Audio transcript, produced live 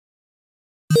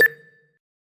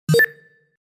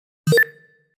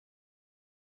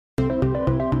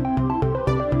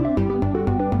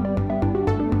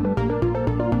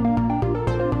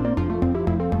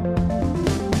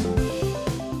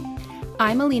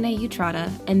I'm Alina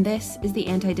Utrata, and this is the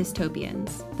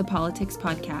Anti-Dystopians, the politics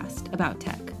podcast about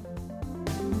tech.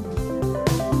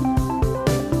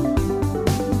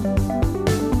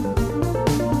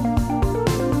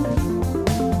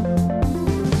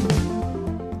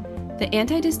 The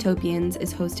Anti-Dystopians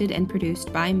is hosted and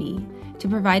produced by me to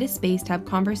provide a space to have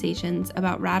conversations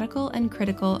about radical and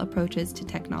critical approaches to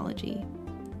technology.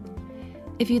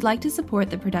 If you'd like to support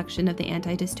the production of the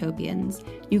Anti-Dystopians,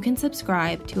 you can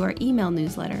subscribe to our email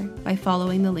newsletter by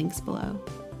following the links below.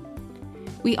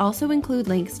 We also include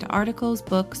links to articles,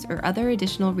 books, or other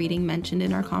additional reading mentioned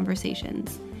in our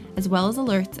conversations, as well as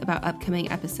alerts about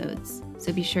upcoming episodes,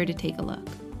 so be sure to take a look.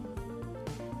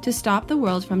 To stop the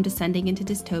world from descending into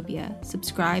dystopia,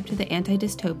 subscribe to the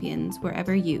Anti-Dystopians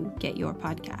wherever you get your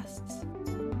podcasts.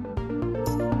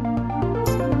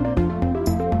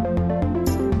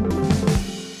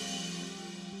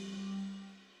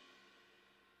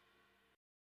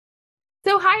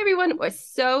 So hi, everyone. We're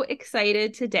so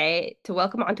excited today to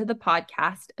welcome onto the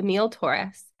podcast Emil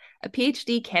Torres, a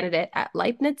PhD candidate at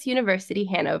Leibniz University,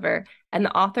 Hanover, and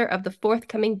the author of the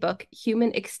forthcoming book,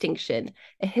 Human Extinction,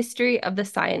 A History of the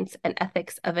Science and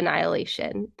Ethics of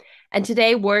Annihilation. And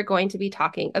today we're going to be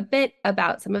talking a bit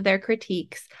about some of their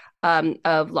critiques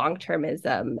of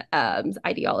long-termism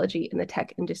ideology in the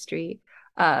tech industry.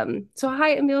 So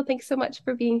hi, Emil. Thanks so much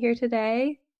for being here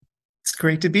today. It's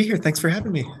great to be here. Thanks for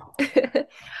having me.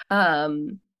 So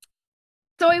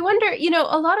I wonder,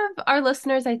 a lot of our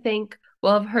listeners, I think,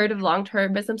 will have heard of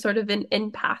long-termism sort of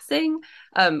in passing.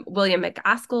 William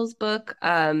McAskill's book,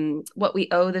 What We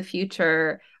Owe the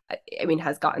Future,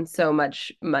 has gotten so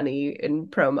much money in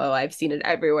promo. I've seen it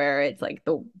everywhere. It's like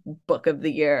the book of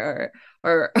the year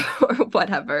or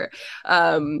whatever.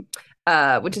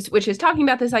 Which is talking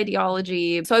about this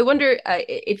ideology. So I wonder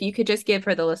if you could just give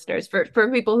for the listeners, for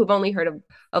people who've only heard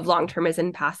of long-termism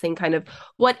in passing, kind of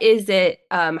what is it?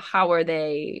 How are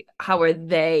they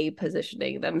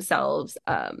positioning themselves?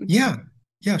 Yeah,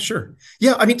 sure.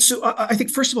 Yeah, so I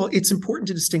think first of all, it's important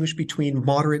to distinguish between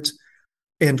moderate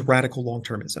and radical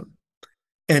long-termism.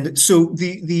 And so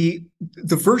the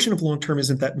version of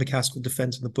long-termism that McAskill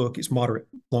defends in the book is moderate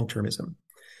long-termism.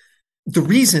 The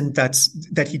reason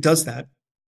that he does that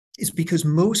is because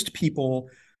most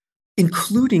people,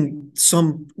 including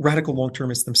some radical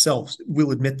long-termists themselves,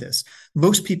 will admit this.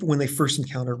 Most people, when they first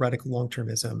encounter radical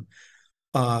long-termism,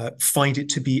 find it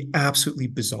to be absolutely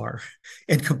bizarre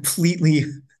and completely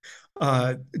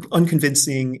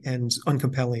unconvincing and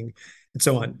uncompelling, and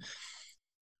so on.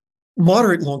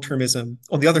 Moderate long-termism,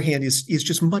 on the other hand, is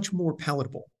just much more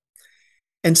palatable.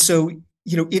 And so,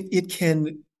 it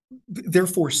can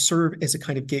therefore serve as a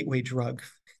kind of gateway drug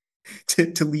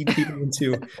to lead people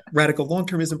into radical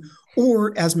long-termism.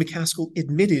 Or, as McAskill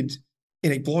admitted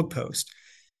in a blog post,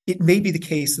 it may be the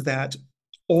case that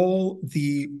all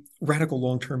the radical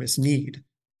long-termists need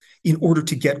in order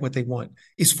to get what they want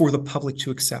is for the public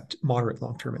to accept moderate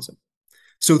long-termism.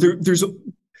 So there's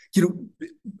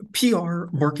PR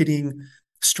marketing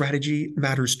strategy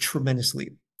matters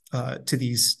tremendously to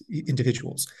these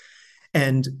individuals.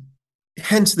 And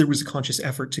hence, there was a conscious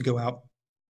effort to go out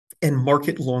and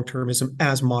market long-termism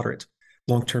as moderate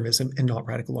long-termism and not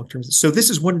radical long-termism. So this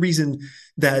is one reason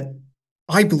that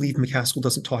I believe McAskill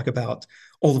doesn't talk about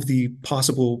all of the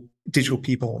possible digital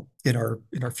people in our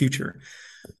future.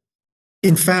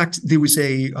 In fact, there was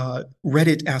a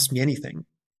Reddit Ask Me Anything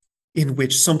in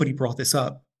which somebody brought this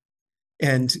up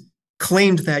and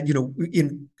claimed that,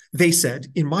 they said,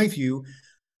 in my view,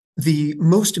 the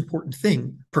most important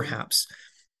thing, perhaps,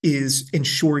 is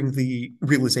ensuring the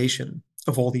realization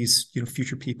of all these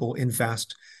future people in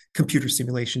vast computer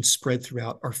simulations spread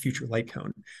throughout our future light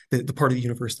cone, the part of the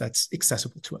universe that's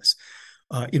accessible to us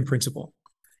in principle.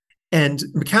 And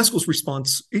McAskill's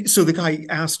response, so the guy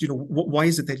asked, why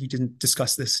is it that he didn't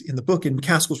discuss this in the book? And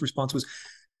McAskill's response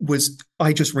was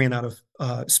I just ran out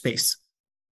of space.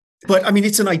 But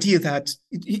it's an idea that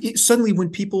suddenly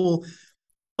when people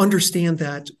understand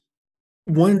that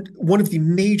one of the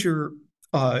major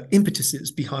impetuses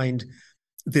behind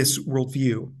this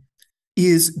worldview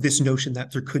is this notion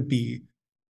that there could be,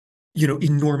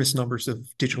 enormous numbers of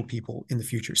digital people in the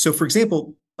future. So, for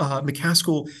example,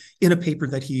 McAskill, in a paper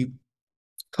that he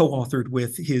co-authored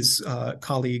with his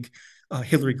colleague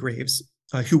Hilary Graves,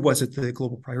 who was at the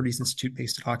Global Priorities Institute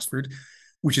based at Oxford,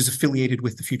 which is affiliated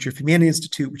with the Future of Humanity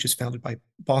Institute, which is founded by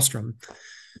Bostrom,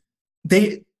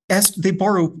 they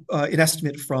borrow an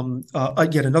estimate from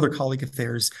yet another colleague of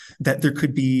theirs that there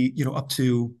could be, up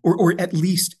to or at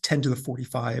least 10 to the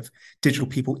 45 digital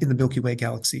people in the Milky Way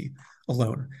galaxy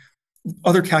alone.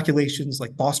 Other calculations,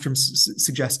 like Bostrom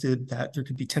suggested that there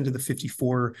could be 10 to the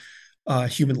 54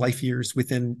 human life years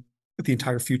within the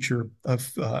entire future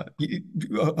of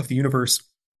the universe.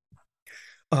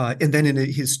 And then in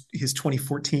his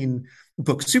 2014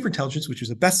 book Superintelligence, which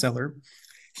was a bestseller,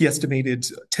 he estimated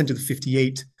 10 to the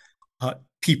 58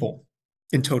 people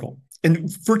in total, and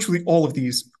virtually all of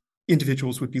these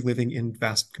individuals would be living in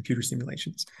vast computer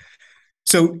simulations.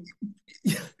 So,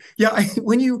 yeah,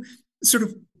 when you sort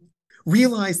of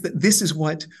realize that this is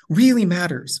what really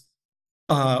matters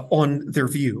on their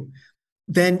view,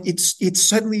 then it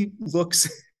suddenly looks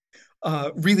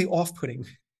really off-putting.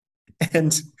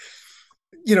 And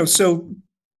so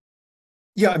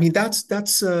yeah, I mean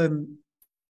that's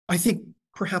I think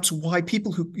perhaps why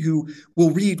people who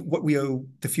will read What We Owe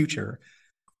the Future,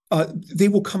 they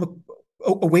will come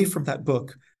away from that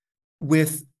book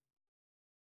with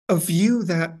a view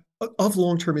that of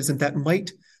long-termism that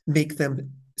might make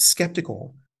them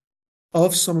skeptical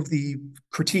of some of the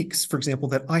critiques, for example,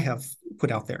 that I have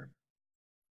put out there.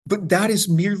 But that is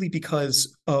merely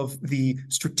because of the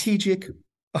strategic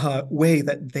way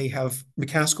that they have,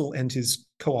 McCaskill and his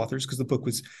co-authors, because the book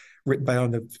was written by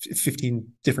 15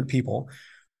 different people,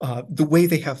 the way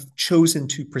they have chosen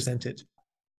to present it.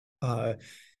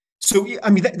 So, I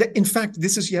mean, in fact,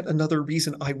 this is yet another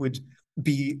reason I would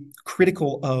be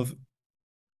critical of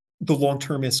the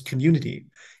long-termist community.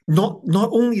 Not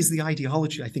only is the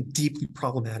ideology, I think, deeply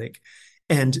problematic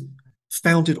and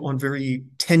founded on very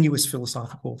tenuous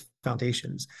philosophical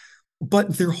foundations,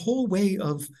 but their whole way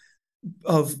of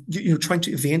trying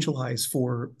to evangelize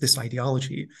for this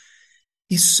ideology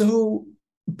is so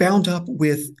bound up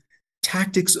with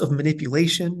tactics of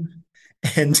manipulation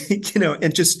and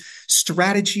and just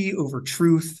strategy over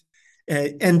truth,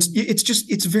 and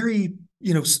it's very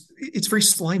it's very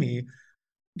slimy,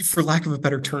 for lack of a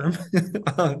better term.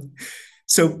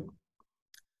 So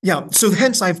yeah, so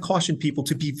hence I've cautioned people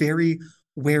to be very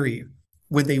wary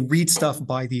when they read stuff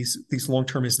by these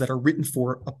long-termists that are written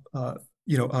for a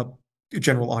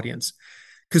general audience,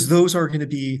 because those are going to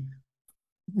be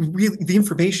really, the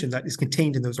information that is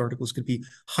contained in those articles could be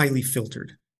highly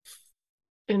filtered.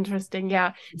 Interesting.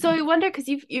 Yeah. So I wonder, because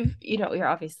you're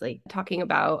obviously talking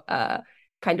about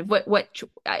kind of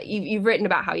you've written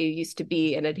about how you used to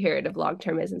be an adherent of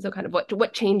long-termism. So kind of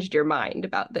what changed your mind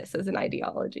about this as an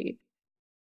ideology?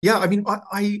 Yeah, I mean,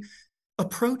 I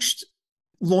approached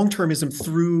long-termism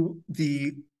through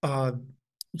the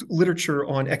literature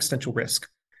on existential risk.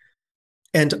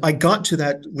 And I got to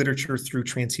that literature through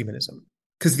transhumanism,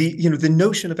 because the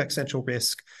notion of existential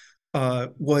risk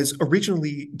was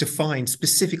originally defined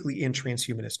specifically in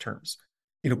transhumanist terms,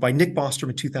 by Nick Bostrom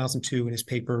in 2002 in his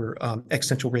paper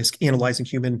Existential Risk: Analyzing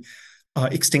Human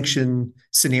Extinction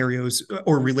Scenarios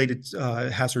or Related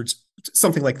Hazards,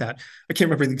 something like that. I can't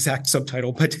remember the exact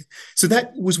subtitle, but so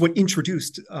that was what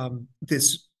introduced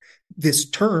this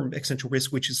term existential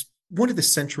risk, which is one of the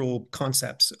central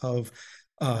concepts of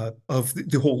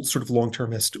the whole sort of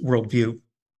long-termist worldview.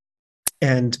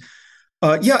 And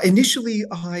initially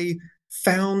I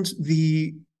found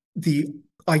the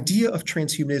idea of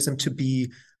transhumanism to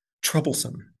be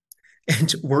troublesome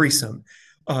and worrisome.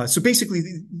 So basically,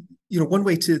 one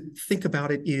way to think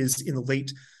about it is in the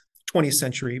late 20th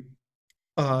century,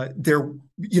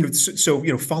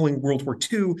 following World War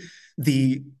II,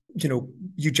 the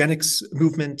eugenics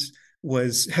movement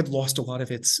had lost a lot of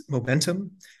its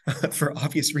momentum for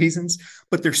obvious reasons,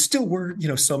 but there still were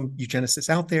some eugenicists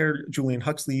out there. Julian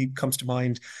Huxley comes to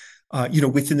mind,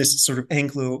 within this sort of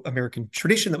Anglo-American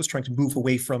tradition that was trying to move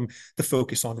away from the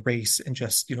focus on race and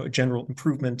just a general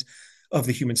improvement of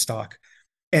the human stock.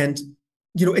 And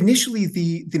initially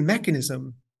the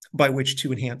mechanism by which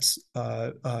to enhance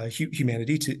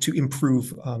humanity, to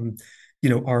improve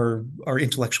our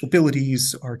intellectual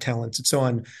abilities, our talents, and so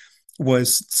on,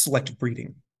 was selective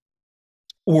breeding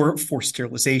or forced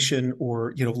sterilization,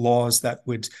 or laws that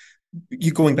would,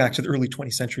 going back to the early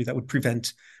 20th century, that would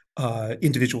prevent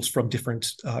individuals from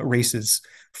different races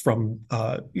from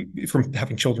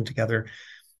having children together.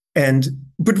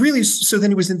 But really, so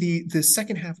then it was in the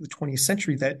second half of the 20th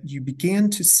century that you began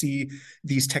to see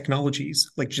these technologies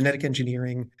like genetic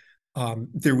engineering.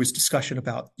 There was discussion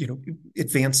about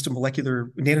advanced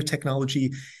molecular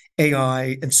nanotechnology,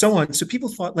 AI, and so on. So people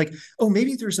thought like, oh,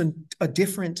 maybe there's a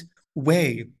different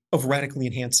way of radically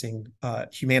enhancing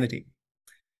humanity.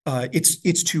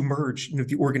 It's to merge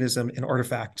the organism and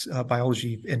artifact,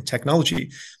 biology and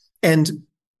technology. And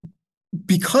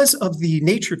because of the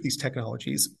nature of these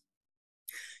technologies,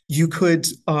 you could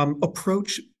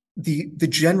approach the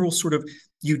general sort of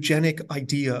eugenic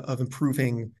idea of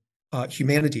improving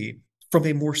humanity from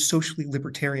a more socially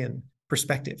libertarian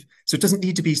perspective. So it doesn't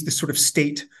need to be this sort of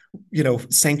state,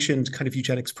 sanctioned kind of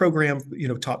eugenics program,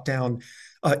 top down.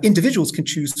 Individuals can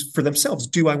choose for themselves.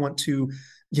 Do I want to,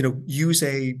 use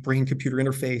a brain computer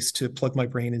interface to plug my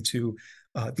brain into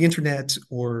the internet,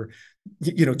 or,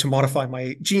 to modify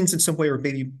my genes in some way, or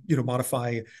maybe,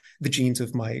 modify the genes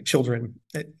of my children,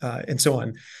 and so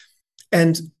on.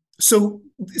 And so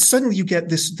suddenly you get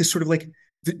this sort of like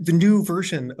the new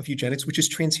version of eugenics, which is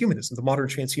transhumanism, the modern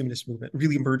transhumanist movement,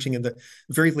 really emerging in the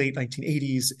very late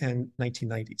 1980s and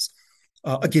 1990s.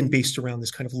 Again, based around this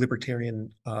kind of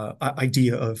libertarian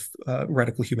idea of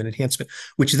radical human enhancement,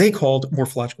 which they called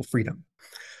morphological freedom.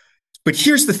 But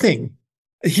here's the thing.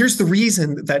 Here's the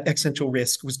reason that existential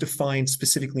risk was defined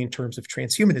specifically in terms of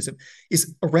transhumanism,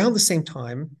 is around the same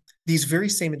time, these very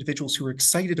same individuals who were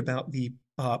excited about the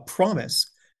promise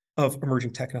of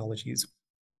emerging technologies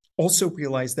also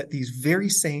realized that these very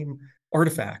same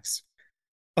artifacts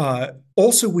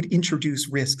also would introduce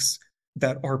risks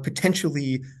that are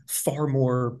potentially far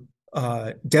more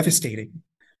devastating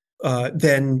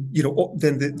than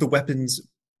the weapons,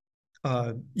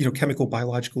 chemical,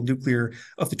 biological, nuclear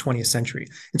of the 20th century.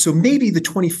 And so maybe the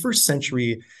 21st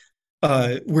century,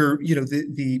 where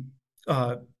the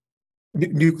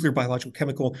nuclear, biological,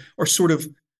 chemical are sort of,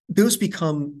 those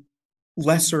become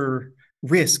lesser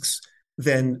risks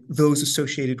than those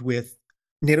associated with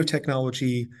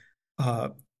nanotechnology,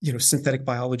 synthetic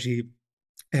biology,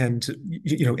 and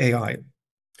AI.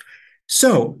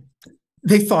 So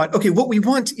they thought, okay, what we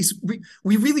want is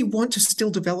we really want to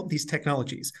still develop these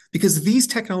technologies, because these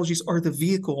technologies are the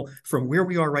vehicle from where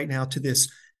we are right now to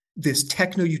this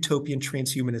techno-utopian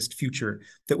transhumanist future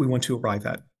that we want to arrive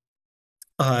at.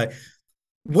 How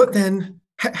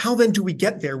then do we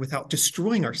get there without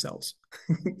destroying ourselves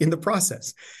in the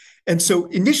process? And so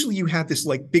initially you had this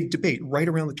like big debate right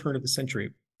around the turn of the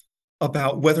century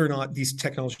about whether or not these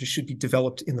technologies should be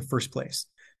developed in the first place.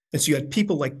 And so you had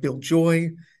people like Bill Joy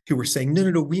who were saying,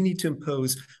 no, we need to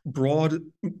impose broad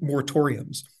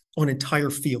moratoriums on entire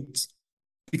fields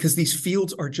because these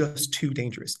fields are just too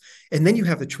dangerous. And then you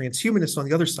have the transhumanists on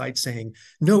the other side saying,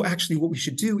 no, actually what we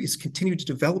should do is continue to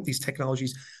develop these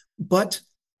technologies, but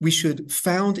we should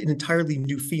found an entirely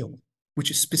new field, which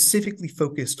is specifically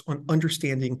focused on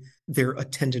understanding their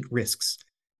attendant risks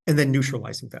and then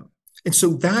neutralizing them. And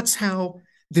so that's how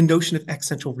the notion of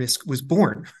existential risk was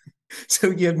born.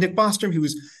 So you have Nick Bostrom, who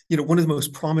was, one of the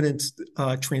most prominent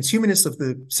transhumanists of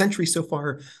the century so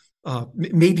far,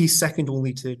 maybe second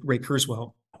only to Ray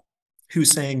Kurzweil, who's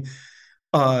saying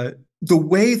the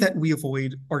way that we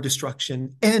avoid our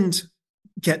destruction and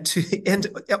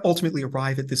ultimately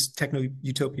arrive at this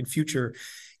techno-utopian future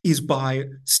is by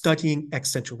studying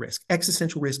existential risk.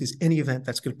 Existential risk is any event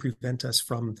that's going to prevent us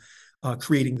from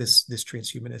creating this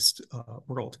transhumanist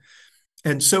world.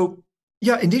 And so,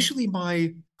 initially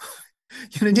the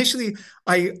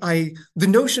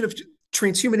notion of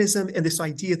transhumanism and this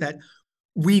idea that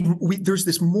there's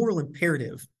this moral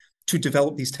imperative to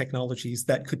develop these technologies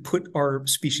that could put our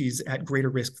species at greater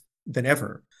risk than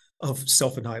ever of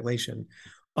self-annihilation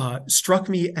struck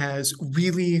me as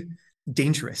really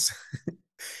dangerous.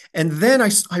 And then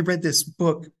I read this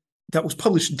book that was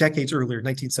published decades earlier,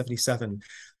 1977,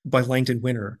 by Langdon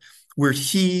Winter, where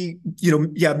he,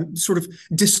 sort of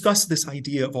discussed this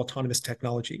idea of autonomous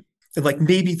technology. And like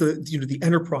maybe the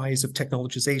enterprise of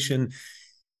technologization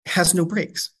has no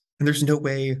brakes and there's no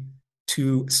way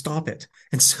to stop it.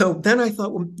 And so then I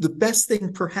thought, well, the best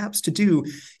thing perhaps to do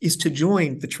is to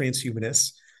join the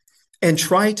transhumanists and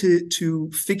try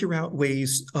to figure out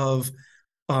ways of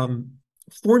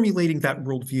formulating that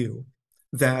worldview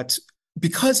that,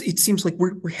 because it seems like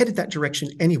we're headed that direction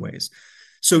anyways.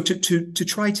 So to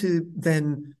try to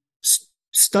then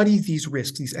study these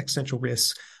risks, these existential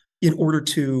risks, in order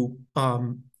to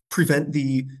prevent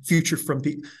the future from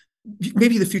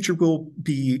maybe the future will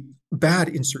be bad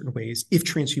in certain ways if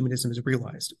transhumanism is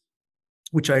realized,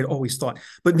 which I had always thought,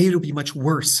 but maybe it'll be much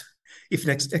worse if an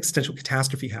existential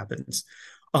catastrophe happens.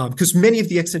 Because many of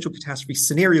the existential catastrophe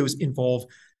scenarios involve,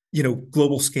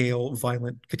 global scale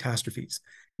violent catastrophes.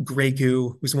 Grey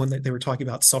goo was one that they were talking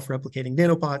about, self-replicating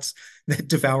nanobots that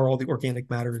devour all the organic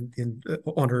matter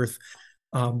on Earth.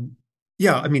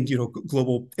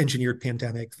 Global engineered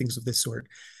pandemic, things of this sort.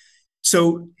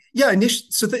 So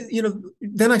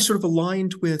then I sort of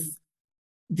aligned with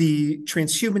the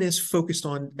transhumanists focused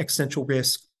on existential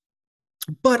risk.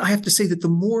 But I have to say that the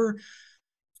more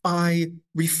I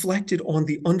reflected on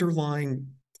the underlying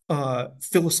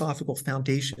philosophical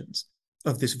foundations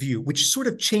of this view, which sort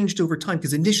of changed over time,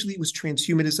 because initially it was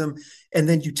transhumanism and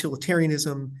then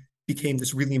utilitarianism became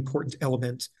this really important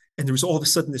element And there was all of a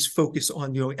sudden this focus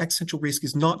on, existential risk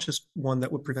is not just one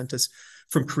that would prevent us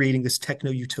from creating this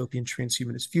techno-utopian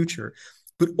transhumanist future,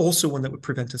 but also one that would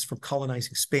prevent us from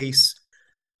colonizing space,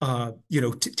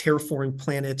 terraforming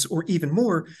planets, or even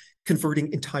more,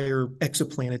 converting entire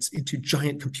exoplanets into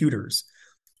giant computers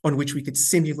on which we could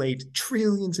simulate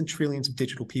trillions and trillions of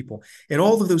digital people. And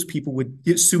all of those people would,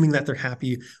 assuming that they're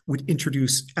happy, would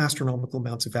introduce astronomical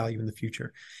amounts of value in the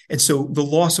future. And so the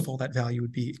loss of all that value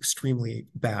would be extremely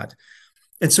bad.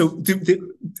 And so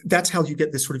that's how you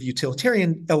get this sort of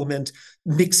utilitarian element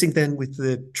mixing then with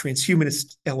the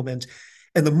transhumanist element.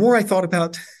 And the more I thought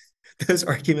about those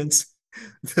arguments,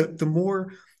 the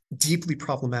more deeply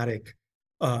problematic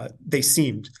they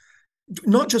seemed,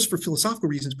 not just for philosophical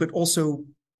reasons, but also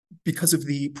because of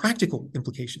the practical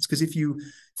implications. Because if you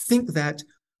think that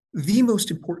the most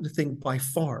important thing by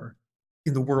far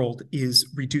in the world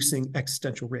is reducing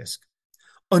existential risk,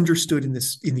 understood in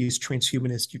these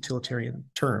transhumanist utilitarian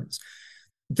terms,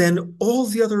 then all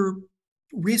the other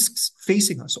risks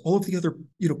facing us, all of the other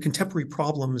contemporary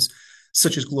problems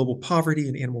such as global poverty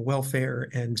and animal welfare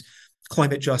and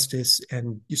climate justice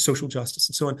and social justice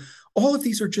and so on, all of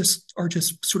these are just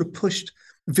sort of pushed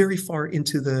very far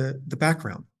into the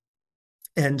background.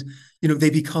 And they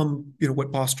become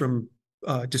what Bostrom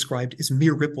described as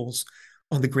mere ripples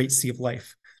on the great sea of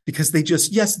life, because they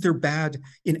just, yes, they're bad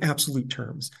in absolute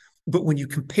terms, but when you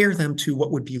compare them to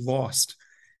what would be lost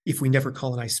if we never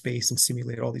colonized space and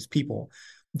simulated all these people,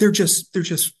 they're just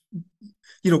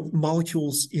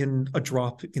molecules in a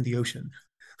drop in the ocean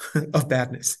of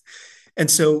badness.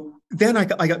 And so then I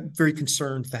got very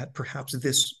concerned that perhaps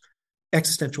this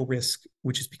existential risk,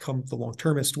 which has become the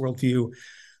long-termist worldview,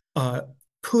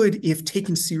 could, if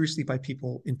taken seriously by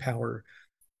people in power,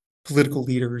 political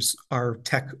leaders, our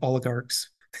tech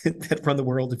oligarchs that run the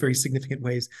world in very significant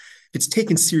ways, if it's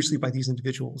taken seriously by these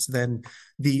individuals, then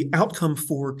the outcome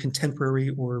for contemporary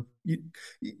or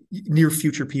near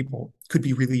future people could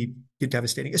be really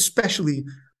devastating, especially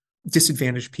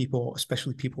disadvantaged people,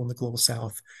 especially people in the global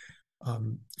South.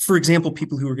 For example,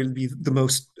 people who are going to be the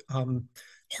most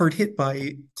hard hit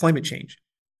by climate change.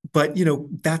 But,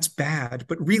 that's bad.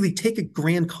 But really, take a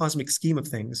grand cosmic scheme of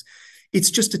things.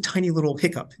 It's just a tiny little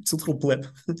hiccup. It's a little blip.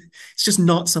 It's just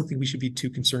not something we should be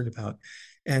too concerned about.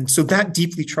 And so that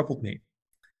deeply troubled me.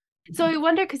 So I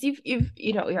wonder, because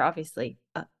you're obviously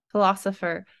a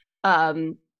philosopher,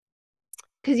 because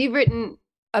you've written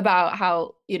about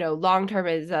how,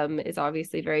 long-termism is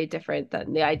obviously very different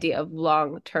than the idea of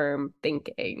long-term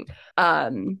thinking.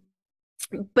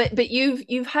 But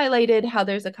you've highlighted how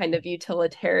there's a kind of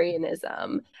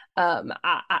utilitarianism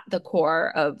at the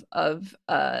core of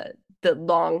the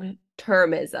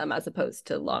long-termism as opposed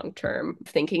to long-term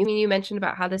thinking. I mean, you mentioned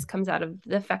about how this comes out of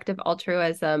the effective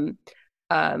altruism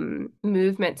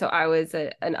movement. So I was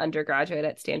an undergraduate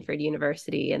at Stanford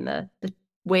University in the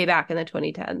way back in the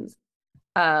 2010s.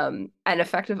 And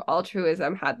effective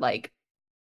altruism had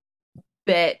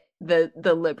bit the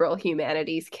liberal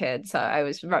humanities kids. So I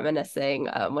was reminiscing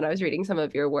when I was reading some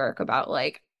of your work about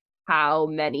how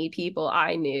many people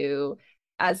I knew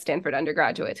as Stanford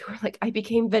undergraduates who were I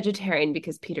became vegetarian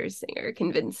because Peter Singer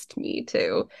convinced me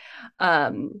to.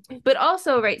 But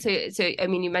also, right, so I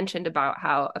mean, you mentioned about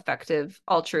how effective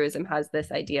altruism has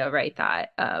this idea, right, that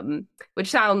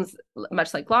which sounds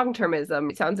much like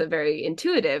long-termism. It sounds very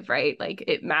intuitive, right?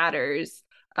 It matters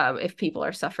if people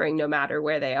are suffering no matter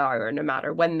where they are or no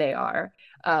matter when they are.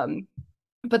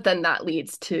 But then that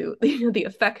leads to the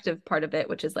effective part of it,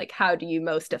 which is how do you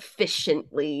most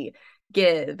efficiently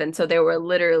give? And so there were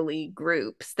literally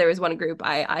groups. There was one group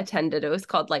I attended. It was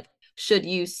called should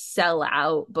you sell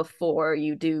out before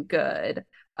you do good?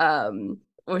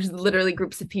 Which is literally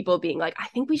groups of people being I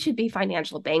think we should be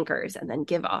financial bankers and then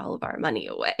give all of our money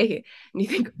away. And you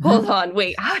think, hold on,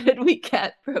 wait, how did we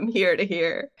get from here to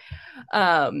here?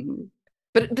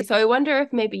 But so I wonder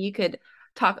if maybe you could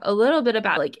talk a little bit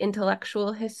about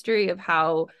intellectual history of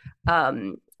how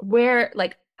where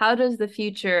how does the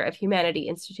Future of Humanity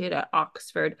Institute at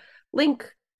Oxford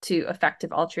link to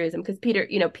effective altruism? Because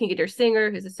Peter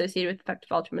Singer, who's associated with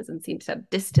effective altruism, seems to have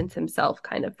distanced himself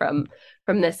kind of from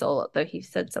this, although he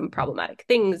said some problematic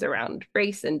things around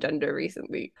race and gender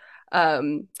recently.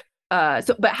 But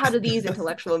how do these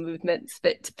intellectual movements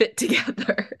fit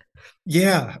together?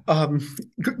 Yeah,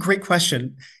 great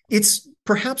question. It's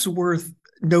perhaps worth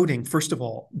noting, first of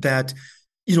all, that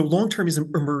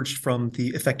long-termism emerged from the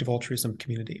effective altruism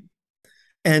community,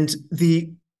 and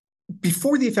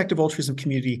before the effective altruism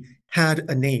community had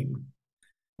a name,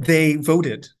 they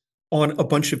voted on a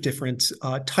bunch of different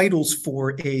titles for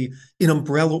an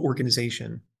umbrella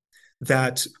organization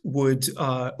that would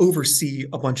oversee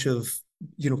a bunch of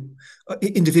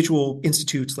individual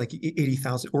institutes like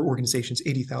 80,000 or organizations,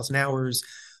 80,000 hours.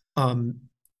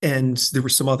 And there were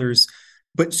some others.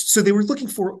 But so they were looking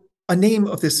for a name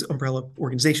of this umbrella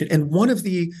organization. And one of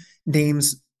the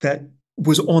names that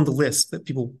was on the list that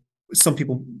some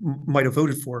people might have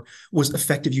voted for was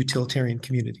effective utilitarian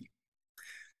community.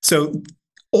 So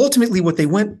ultimately what they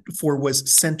went for was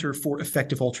Center for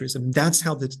Effective Altruism. That's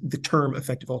how the term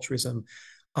effective altruism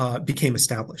became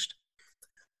established.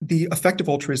 The effective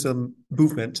altruism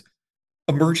movement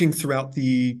emerging throughout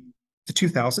the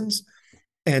 2000s,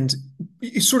 and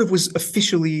it sort of was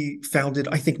officially founded,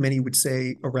 I think many would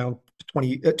say, around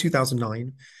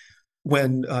 2009,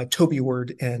 when Toby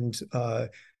Ord and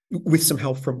with some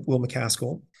help from Will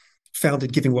MacAskill,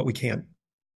 founded Giving What We Can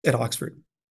at Oxford.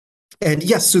 And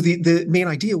yes, so the main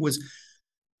idea was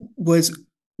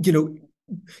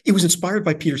it was inspired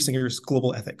by Peter Singer's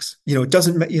global ethics. It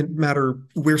doesn't matter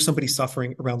where somebody's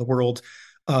suffering around the world.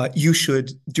 You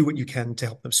should do what you can to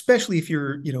help them, especially if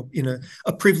you're, in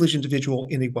a privileged individual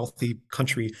in a wealthy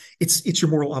country. It's your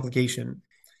moral obligation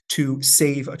to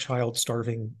save a child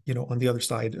starving, on the other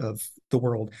side of the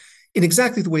world, in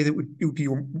exactly the way that it would be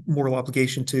your moral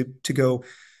obligation to go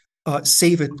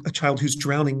save a child who's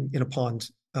drowning in a pond,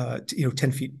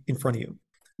 10 feet in front of you.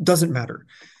 Doesn't matter.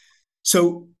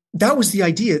 So that was the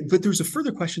idea, but there's a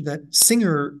further question that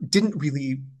Singer didn't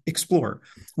really explore,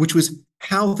 which was,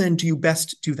 how then do you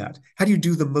best do that? How do you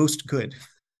do the most good?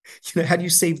 How do you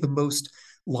save the most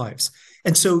lives?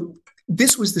 And so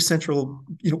this was the central,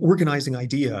 organizing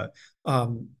idea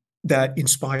that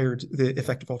inspired the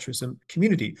effective altruism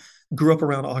community. Grew up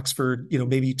around Oxford,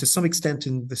 maybe to some extent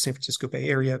in the San Francisco Bay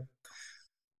Area.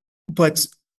 But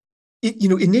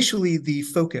initially the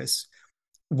focus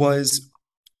was,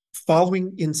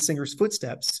 following in Singer's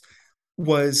footsteps,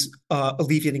 was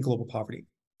alleviating global poverty.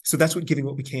 So that's what Giving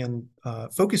What We Can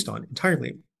focused on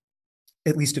entirely,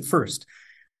 at least at first.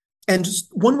 And just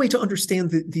one way to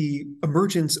understand the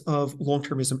emergence of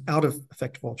long-termism out of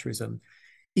effective altruism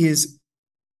is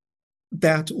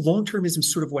that long-termism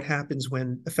is sort of what happens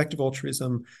when effective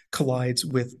altruism collides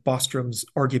with Bostrom's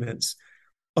arguments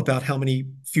about how many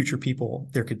future people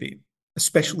there could be,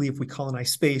 especially if we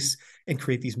colonize space and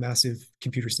create these massive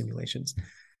computer simulations.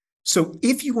 So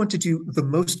if you want to do the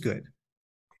most good,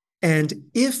 and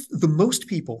if the most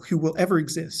people who will ever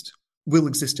exist will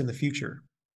exist in the future,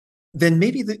 then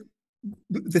maybe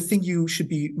the thing you should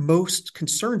be most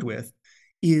concerned with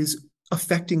is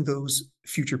affecting those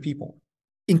future people,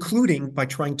 including by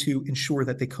trying to ensure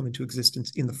that they come into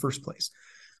existence in the first place,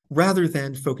 rather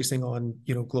than focusing on,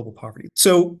 global poverty.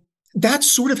 So that's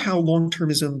sort of how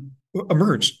long-termism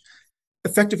emerged.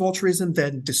 Effective altruism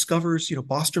then discovers,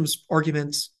 Bostrom's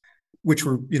arguments, which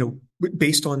were,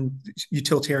 based on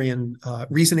utilitarian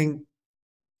reasoning,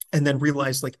 and then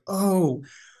realized, like, oh,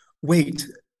 wait,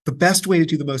 the best way to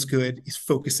do the most good is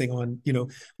focusing on,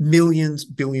 millions,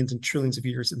 billions, and trillions of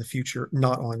years in the future,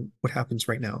 not on what happens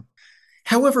right now.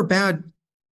 However bad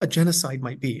a genocide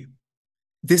might be,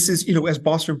 this is, as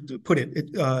Bostrom put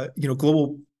it,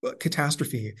 global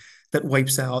catastrophe that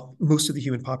wipes out most of the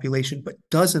human population, but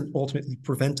doesn't ultimately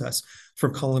prevent us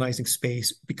from colonizing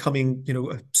space, becoming,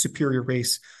 a superior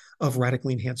race of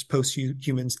radically enhanced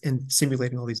post-humans and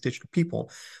simulating all these digital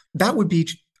people. That would be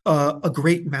a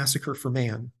great massacre for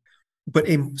man, but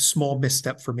a small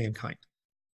misstep for mankind.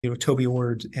 Toby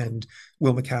Ord and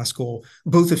Will MacAskill,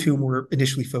 both of whom were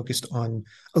initially focused on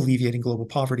alleviating global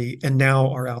poverty and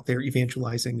now are out there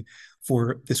evangelizing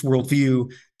for this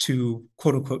worldview to,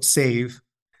 quote unquote, save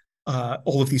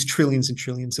all of these trillions and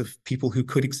trillions of people who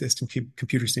could exist in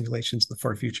computer simulations in the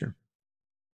far future.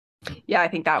 Yeah, I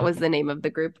think that was the name of the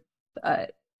group. I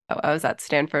was at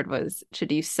Stanford, was,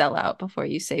 should you sell out before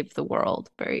you save the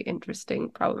world? Very interesting,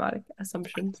 problematic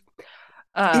assumptions.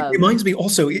 It reminds me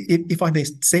also, if I may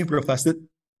say real fast, that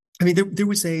there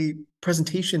was a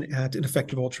presentation at an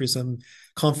effective altruism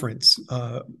conference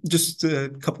just a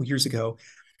couple of years ago,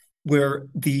 where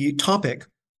the topic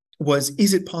was,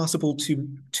 is it possible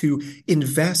to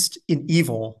invest in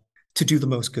evil to do the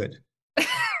most good?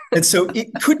 And so it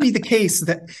could be the case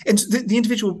that, and the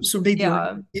individual, so maybe,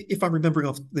 if I'm remembering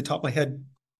off the top of my head,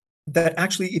 that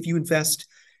actually if you invest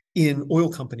in oil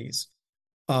companies,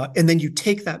 and then you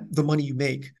take the money you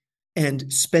make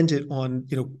and spend it on,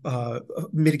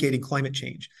 mitigating climate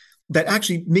change, that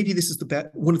actually maybe this is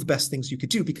one of the best things you could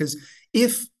do, because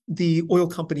if the oil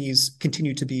companies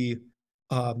continue to be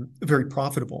very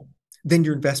profitable, then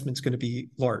your investment's going to be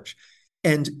large.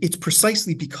 And it's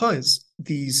precisely because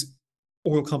these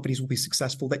oil companies will be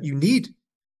successful that you need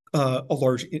a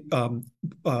large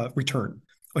return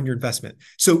on your investment.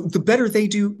 So the better they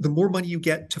do, the more money you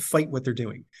get to fight what they're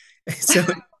doing.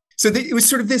 So, it was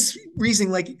sort of this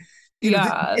reasoning, like, the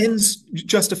Yeah. ends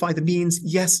justify the means.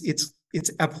 Yes, it's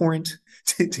abhorrent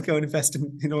to go and invest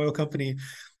in an oil company,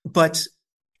 but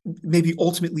maybe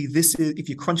ultimately this is, if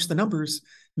you crunch the numbers,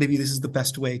 maybe this is the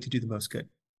best way to do the most good.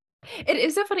 It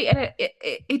is so funny, and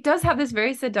it does have this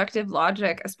very seductive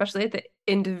logic, especially at the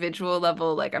individual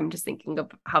level. Like I'm just thinking of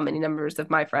how many numbers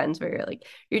of my friends where you're like,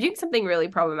 you're doing something really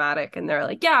problematic, and they're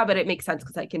like, yeah, but it makes sense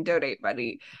because I can donate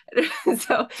money.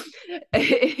 So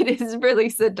it is really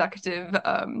seductive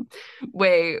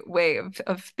way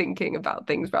of thinking about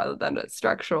things rather than a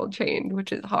structural change,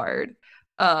 which is hard.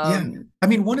 Yeah, Um, I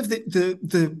mean, one of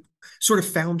the sort of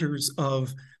founders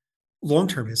of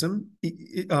long-termism,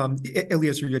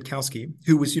 Eliezer Yudkowsky,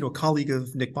 who was a colleague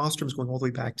of Nick Bostrom's going all the way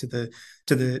back to the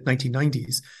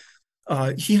 1990s.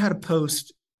 He had a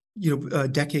post, a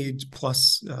decade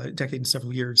plus, decade and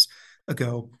several years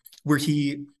ago, where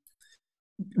he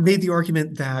made the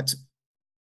argument that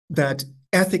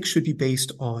ethics should be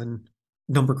based on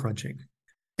number crunching,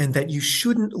 and that you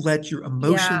shouldn't let your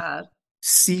emotion yeah,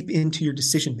 seep into your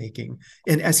decision making.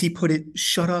 And as he put it,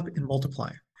 shut up and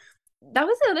multiply. that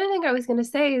was the other thing I was going to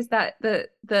say is that the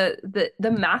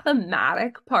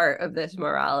mathematic part of this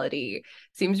morality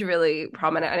seems really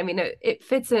prominent. And I mean, it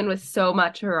fits in with so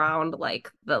much around like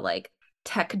the like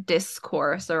tech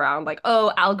discourse around like,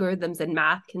 oh, algorithms and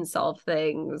math can solve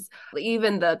things.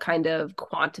 Even the kind of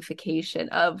quantification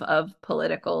of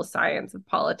political science, of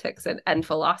politics and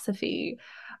philosophy,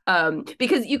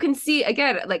 because you can see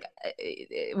again, like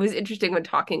it was interesting when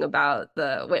talking about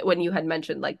the when you had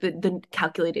mentioned like the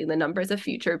calculating the numbers of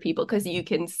future people, because you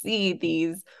can see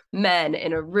these men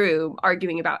in a room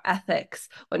arguing about ethics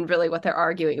when really what they're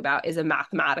arguing about is a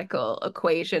mathematical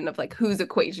equation of like whose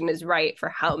equation is right for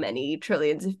how many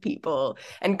trillions of people,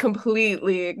 and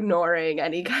completely ignoring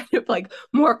any kind of like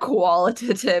more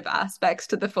qualitative aspects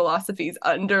to the philosophies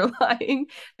underlying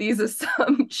these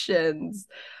assumptions.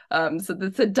 So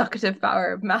the seductive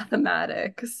power of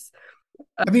mathematics.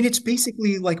 I mean, it's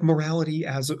basically like morality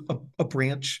as a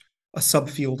branch, a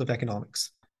subfield of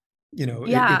economics.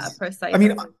 Yeah, It's, I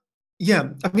mean, precisely. yeah,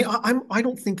 I mean, I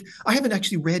don't think, I haven't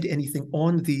actually read anything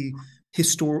on the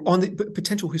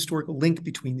potential historical link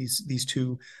between these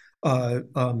two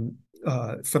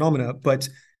phenomena, but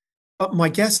my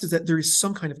guess is that there is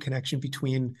some kind of connection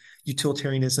between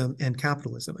utilitarianism and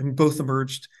capitalism. I mean, both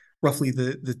emerged roughly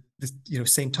the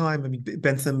same time. I mean,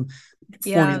 Bentham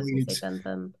Yeah, I was gonna formulated say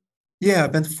Bentham.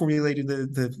 Bentham formulated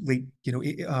the late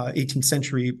 18th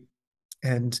century,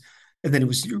 and then it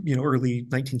was early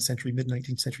 19th century, mid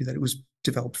 19th century that it was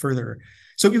developed further.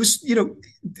 So it was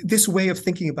this way of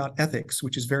thinking about ethics,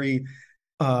 which is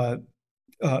uh,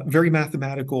 very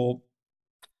mathematical,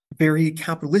 very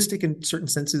capitalistic in certain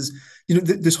senses.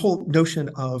 This whole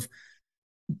notion of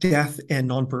death and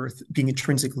non-birth being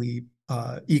intrinsically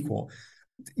equal.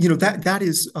 That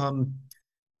is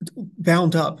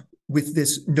bound up with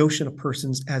this notion of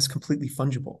persons as completely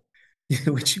fungible,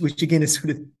 which again is sort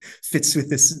of fits with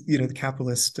this the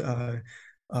capitalist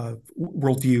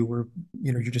worldview, where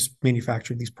you're just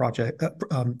manufacturing these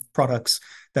products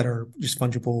that are just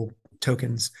fungible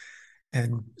tokens.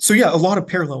 And so yeah, a lot of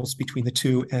parallels between the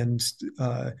two, and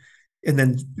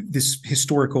then this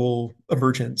historical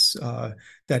emergence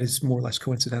that is more or less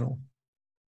coincidental.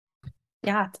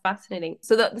 Yeah, it's fascinating.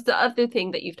 So the other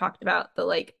thing that you've talked about, the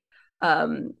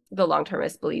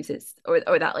long-termist beliefs is or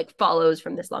that like follows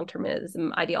from this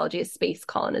long-termism ideology is space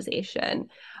colonization.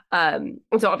 And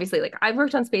so obviously like I've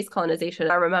worked on space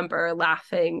colonization. I remember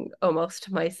laughing almost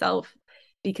to myself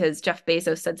because Jeff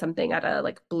Bezos said something at a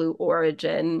like Blue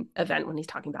Origin event when he's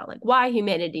talking about like why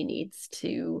humanity needs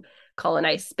to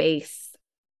colonize space.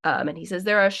 And he says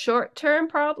there are short-term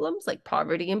problems like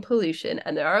poverty and pollution,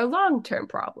 and there are long-term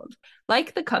problems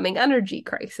like the coming energy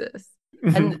crisis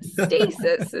and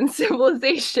stasis and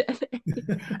civilization.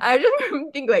 I just remember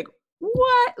thinking like,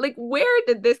 what? Like, where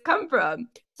did this come from?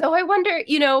 So I wonder,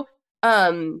 so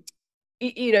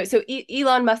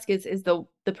Elon Musk is the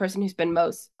person who's been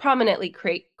most prominently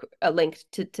create linked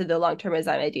to the long termism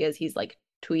ideas. He's like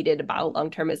tweeted about long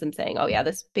termism, saying, "Oh yeah,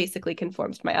 this basically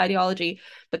conforms to my ideology."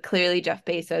 But clearly, Jeff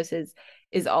Bezos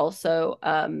is also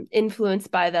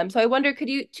influenced by them. So I wonder, could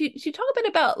you talk a bit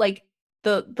about like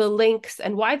the links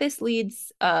and why this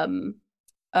leads to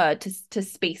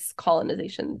space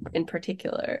colonization in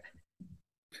particular?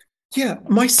 Yeah,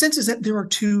 my sense is that there are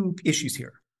two issues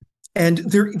here, and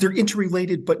they're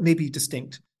interrelated but maybe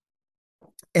distinct.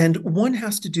 And one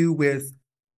has to do with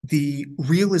the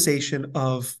realization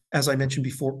of, as I mentioned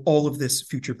before, all of this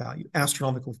future value,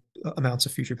 astronomical amounts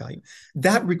of future value.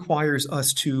 That requires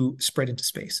us to spread into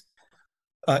space.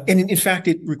 And in fact,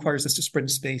 it requires us to spread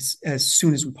into space as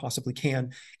soon as we possibly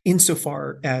can,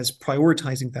 insofar as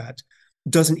prioritizing that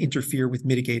doesn't interfere with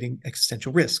mitigating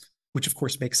existential risk, which of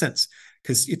course makes sense,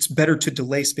 because it's better to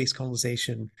delay space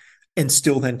colonization and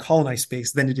still then colonize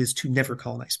space than it is to never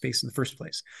colonize space in the first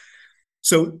place.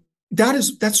 So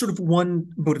that's sort of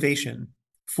one motivation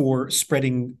for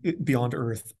spreading beyond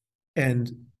Earth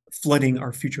and flooding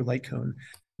our future light cone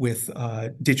with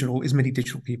as many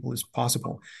digital people as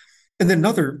possible. And then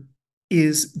another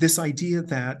is this idea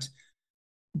that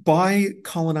by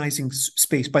colonizing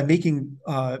space, by making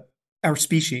our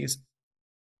species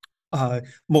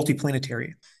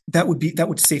multiplanetary, that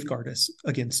would safeguard us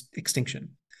against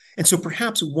extinction. And so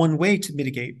perhaps one way to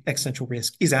mitigate existential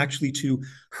risk is actually to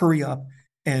hurry up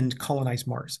and colonize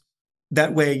Mars.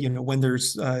 That way, when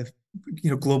there's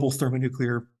global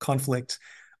thermonuclear conflict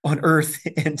on Earth,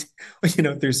 and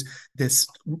there's this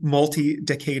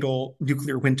multi-decadal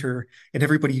nuclear winter, and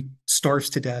everybody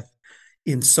starves to death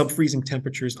in sub-freezing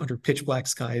temperatures under pitch black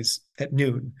skies at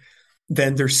noon,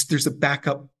 then there's a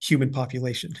backup human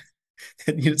population.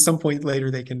 And at some point later,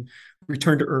 they can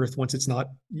return to Earth once it's not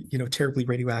terribly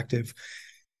radioactive,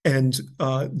 and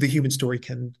the human story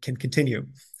can continue.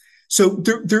 So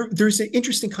there's an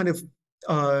interesting kind of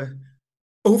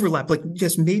overlap. Like,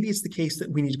 yes, maybe it's the case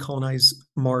that we need to colonize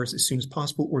Mars as soon as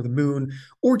possible, or the moon,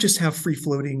 or just have free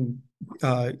floating,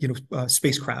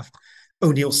 spacecraft.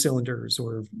 O'Neill cylinders,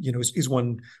 or is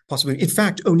one possibility. In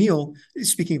fact, O'Neill,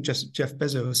 speaking of just Jeff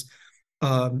Bezos,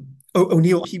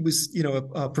 O'Neill, he was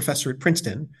a professor at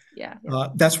Princeton. Yeah.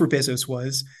 That's where Bezos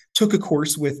was. Took a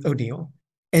course with O'Neill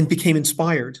and became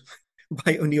inspired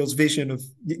by O'Neill's vision of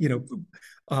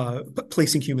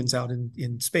placing humans out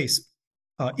in space.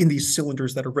 In these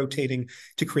cylinders that are rotating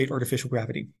to create artificial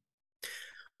gravity.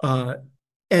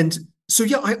 And so,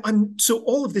 yeah, so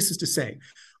all of this is to say,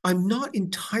 I'm not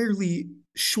entirely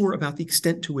sure about the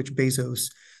extent to which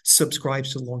Bezos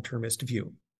subscribes to the long-termist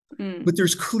view, but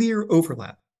there's clear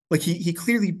overlap. Like he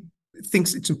clearly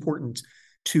thinks it's important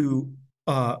to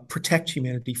protect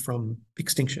humanity from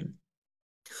extinction.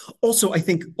 Also, I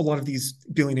think a lot of these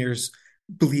billionaires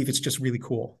believe it's just really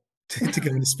cool to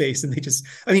go into space, and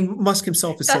Musk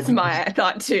himself has that's said my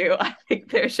thought too. I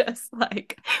think they're just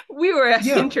like, we were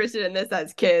interested in this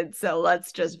as kids, so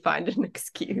let's just find an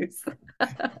excuse.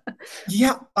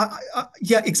 Yeah,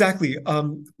 exactly.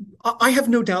 I have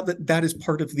no doubt that is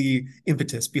part of the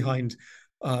impetus behind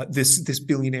this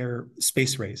billionaire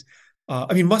space race.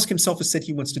 Musk himself has said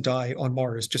he wants to die on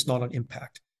Mars, just not on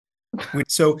impact.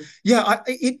 So yeah,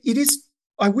 it is.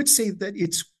 I would say that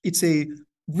it's a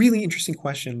really interesting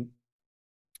question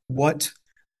what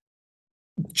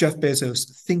Jeff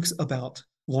Bezos thinks about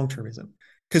long-termism,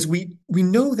 because we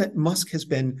know that Musk has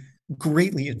been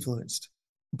greatly influenced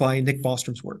by Nick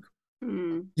Bostrom's work.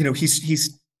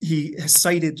 He has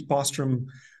cited Bostrom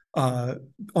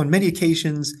on many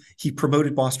occasions. He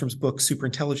promoted Bostrom's book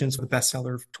Superintelligence, the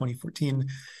bestseller of 2014.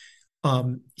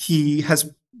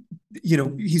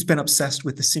 He's been obsessed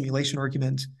with the simulation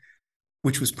argument,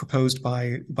 which was proposed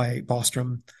by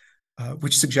Bostrom,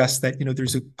 which suggests that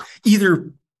there's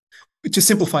either, to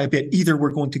simplify a bit, either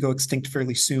we're going to go extinct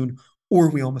fairly soon,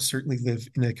 or we almost certainly live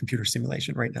in a computer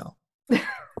simulation right now.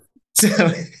 So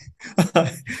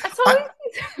that's always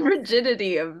the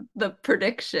rigidity of the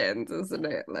predictions, isn't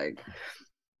it? Like,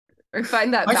 I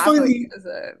find that baffling as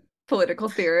a political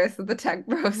theorist, that the tech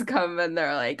bros come and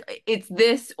they're like, it's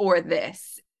this or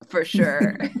this for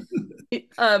sure.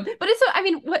 But it's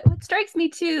what strikes me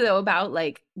too, though, about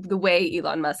like the way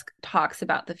Elon Musk talks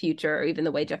about the future, or even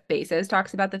the way Jeff Bezos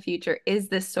talks about the future, is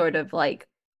this sort of like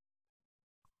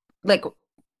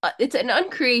it's an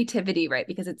uncreativity, right?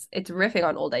 Because it's riffing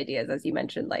on old ideas, as you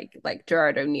mentioned, like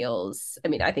Gerard O'Neill's.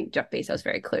 I think Jeff Bezos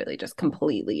very clearly just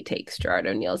completely takes Gerard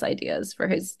O'Neill's ideas for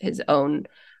his own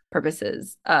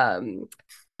purposes.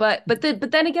 But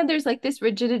then again, there's like this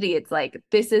rigidity. It's like,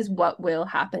 this is what will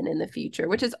happen in the future,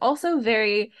 which is also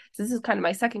very, so this is kind of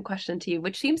my second question to you,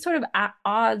 which seems sort of at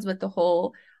odds with the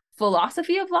whole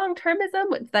philosophy of long-termism,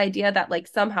 with the idea that like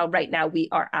somehow right now we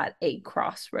are at a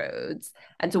crossroads,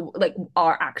 and so like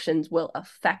our actions will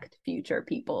affect future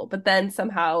people, but then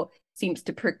somehow seems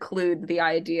to preclude the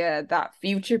idea that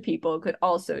future people could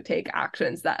also take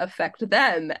actions that affect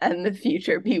them and the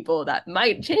future people that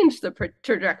might change the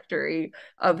trajectory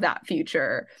of that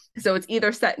future. So it's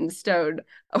either set in stone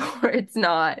or it's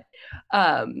not.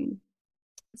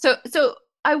 So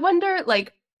I wonder,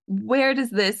 like, where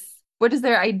does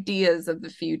their ideas of the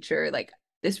future, like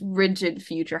this rigid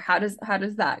future, how does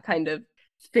that kind of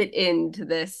fit into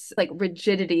this like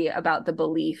rigidity about the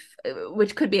belief,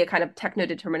 which could be a kind of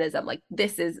techno-determinism, like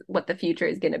this is what the future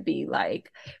is going to be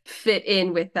like, fit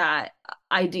in with that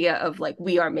idea of like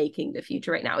we are making the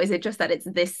future right now? Is it just that it's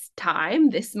this time,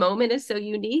 this moment is so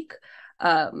unique,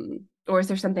 or is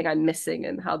there something I'm missing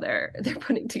in how they're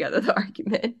putting together the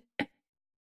argument?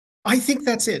 I think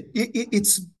that's it.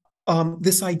 It's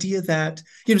this idea that,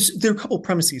 there are a couple of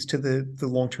premises to the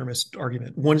long-termist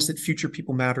argument. One is that future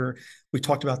people matter. We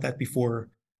talked about that before.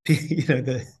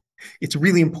 It's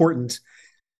really important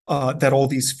that all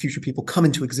these future people come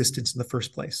into existence in the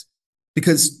first place,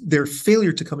 because their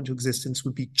failure to come into existence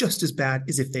would be just as bad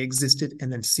as if they existed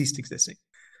and then ceased existing.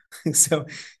 So,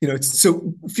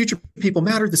 so future people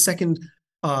matter. The second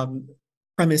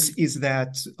premise is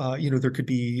that there could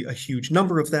be a huge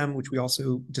number of them, which we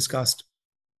also discussed.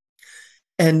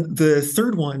 And the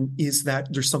third one is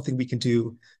that there's something we can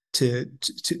do to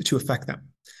affect them.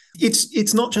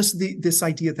 It's not just this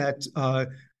idea that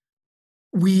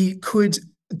we could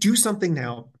do something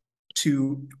now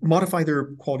to modify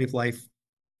their quality of life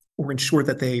or ensure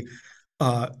that they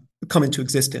come into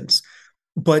existence,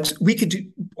 but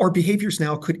our behaviors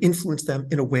now could influence them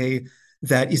in a way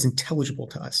that is intelligible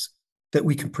to us, that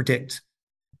we can predict.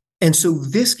 And so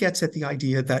this gets at the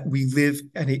idea that we live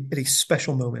at a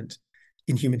special moment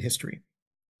in human history,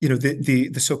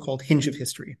 the so-called hinge of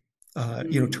history,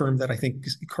 term that I think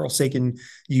Carl Sagan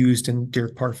used and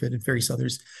Derek Parfit and various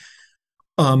others.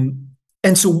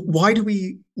 And so why do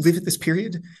we live at this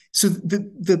period? So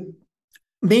the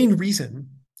main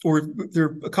reason, or there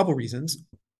are a couple of reasons.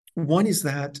 One is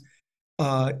that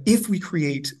if we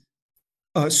create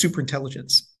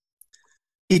superintelligence,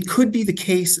 it could be the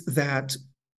case that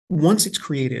once it's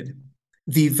created,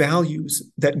 the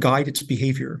values that guide its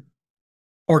behavior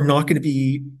are not going to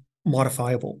be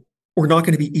modifiable or not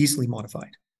going to be easily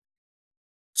modified.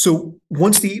 So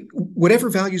once whatever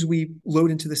values we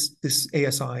load into this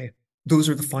ASI, those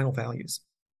are the final values.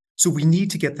 So we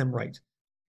need to get them right.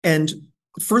 And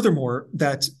furthermore,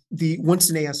 that once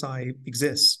an ASI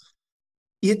exists,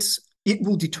 it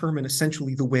will determine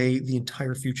essentially the way the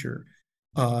entire future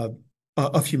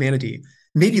of humanity,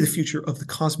 maybe the future of the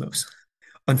cosmos,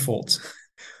 unfolds.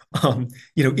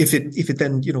 If it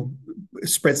then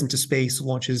spreads into space,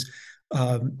 launches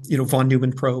von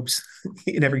Neumann probes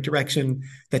in every direction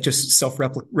that just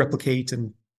self-replicate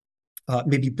and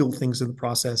maybe build things in the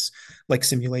process, like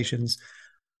simulations.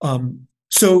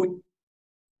 So,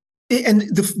 and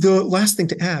the last thing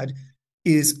to add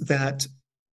is that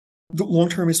the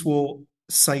long-termists will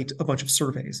cite a bunch of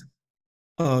surveys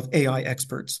of AI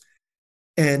experts.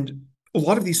 And a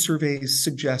lot of these surveys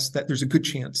suggest that there's a good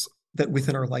chance that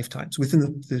within our lifetimes,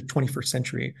 within the 21st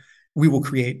century, we will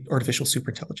create artificial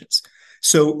superintelligence.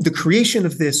 So the creation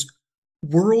of this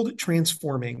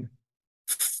world-transforming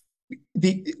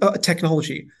a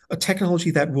technology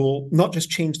that will not just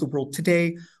change the world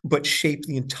today, but shape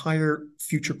the entire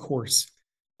future course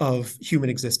of human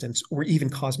existence or even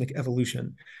cosmic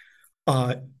evolution,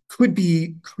 could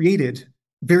be created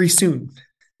very soon.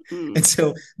 And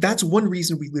so that's one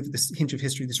reason we live this hinge of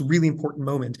history, this really important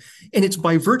moment. And it's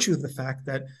by virtue of the fact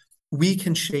that we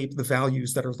can shape the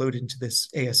values that are loaded into this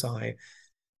ASI,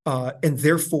 and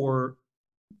therefore,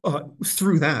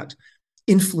 through that,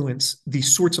 influence the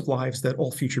sorts of lives that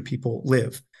all future people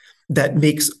live. That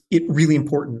makes it really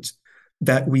important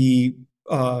that we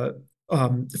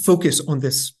focus on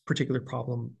this particular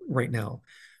problem right now,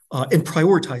 and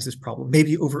prioritize this problem,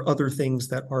 maybe over other things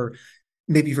that are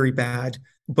maybe very bad,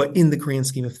 but in the grand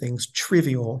scheme of things,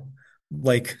 trivial,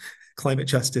 like climate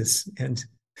justice and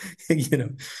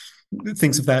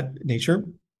things of that nature.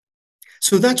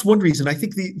 So that's one reason. I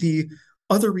think the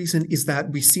other reason is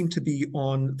that we seem to be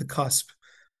on the cusp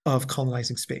of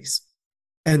colonizing space.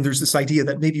 And there's this idea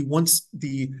that maybe once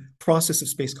the process of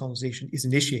space colonization is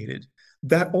initiated,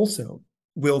 that also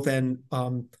will then,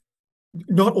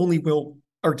 not only will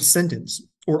our descendants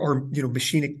or our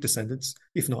machinic descendants,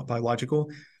 if not biological,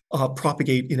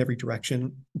 propagate in every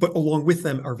direction, but along with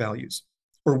them our values,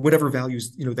 or whatever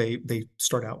values they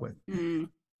start out with.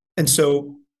 And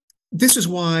so this is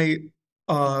why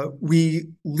we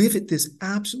live at this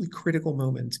absolutely critical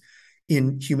moment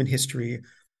in human history,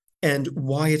 and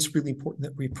why it's really important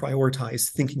that we prioritize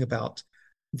thinking about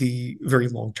the very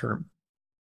long term.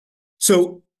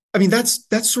 So, I mean, that's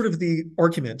sort of the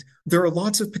argument. There are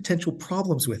lots of potential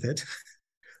problems with it.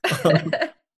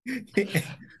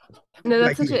 No,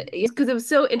 that's such a, because it was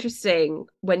so interesting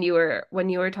when you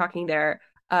were talking there.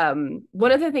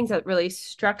 One of the things that really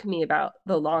struck me about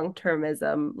the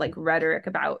long-termism, like rhetoric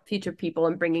about future people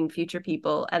and bringing future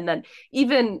people, and then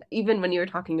even when you were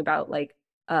talking about like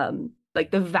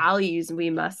like the values we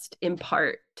must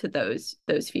impart to those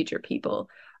future people.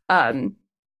 Um,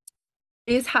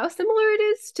 is how similar it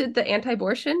is to the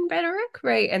anti-abortion rhetoric,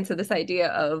 right? And so this idea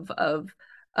of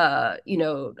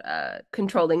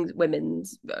controlling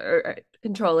women's or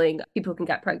controlling people who can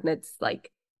get pregnant,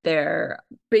 like their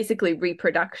basically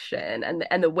reproduction,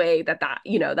 and the way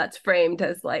that's framed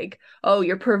as like, oh,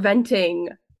 you're preventing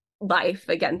life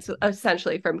against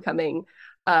essentially from coming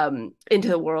into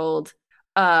the world.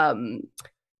 Um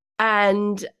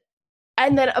and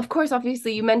and then, of course,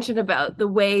 obviously, you mentioned about the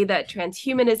way that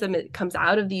transhumanism comes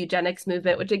out of the eugenics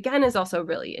movement, which again is also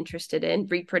really interested in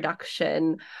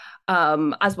reproduction,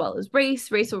 as well as race,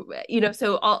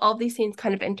 so all these things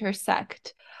kind of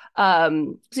intersect.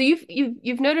 So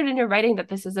you've noted in your writing that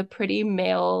this is a pretty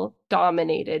male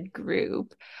dominated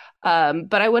group.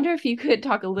 But I wonder if you could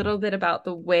talk a little bit about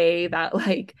the way that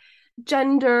like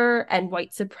gender and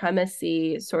white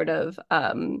supremacy sort of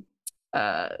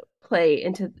uh play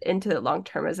into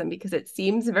long-termism, because it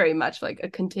seems very much like a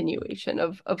continuation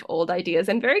of old ideas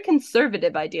and very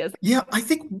conservative ideas. Yeah, I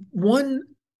think one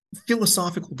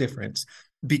philosophical difference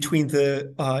between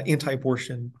the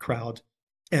anti-abortion crowd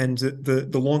and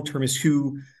the long-termists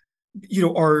who,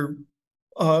 are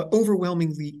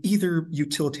overwhelmingly either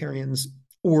utilitarians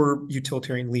or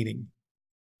utilitarian leaning.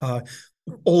 Uh,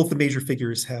 all of the major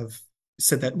figures have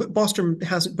said that, but Bostrom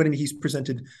hasn't. But he's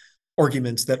presented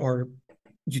arguments that are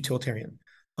utilitarian,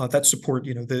 that support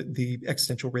the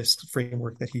existential risk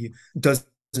framework that he does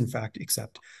in fact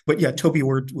accept. But yeah, Toby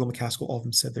Ord, Will MacAskill, all of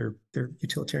them said they're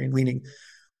utilitarian leaning.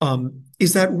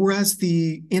 Is that whereas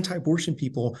the anti-abortion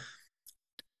people,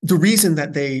 the reason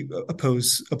that they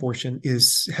oppose abortion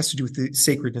has to do with the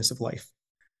sacredness of life,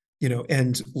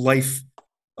 and life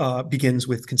begins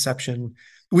with conception,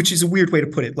 which is a weird way to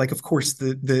put it. Like, of course,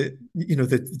 the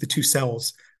two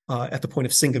cells at the point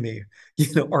of syngamy,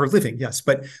 are living, yes,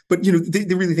 but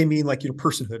they mean like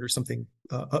personhood or something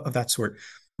of that sort,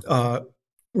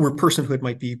 where personhood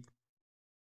might be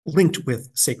linked with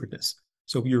sacredness.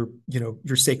 So you're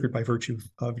sacred by virtue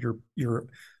of your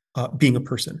being a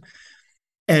person.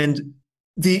 And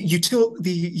the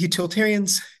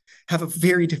utilitarians have a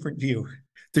very different view.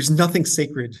 There's nothing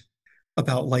sacred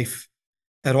about life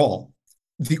at all.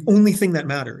 The only thing that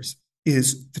matters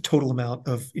is the total amount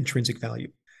of intrinsic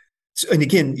value. So, and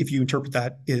again, if you interpret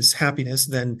that as happiness,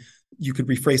 then you could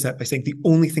rephrase that by saying the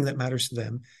only thing that matters to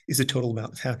them is the total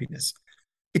amount of happiness.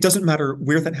 It doesn't matter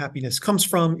where that happiness comes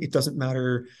from. It doesn't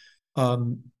matter,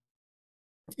 how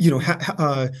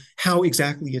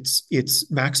exactly it's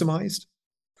maximized.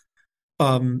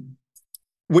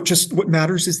 What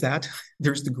matters is that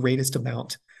there's the greatest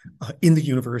amount in the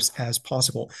universe as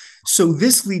possible. So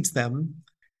this leads them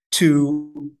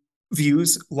to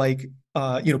views like,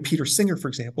 Peter Singer, for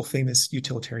example, famous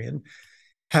utilitarian,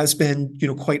 has been,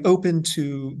 quite open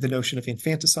to the notion of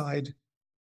infanticide.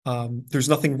 There's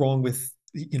nothing wrong with,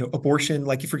 abortion.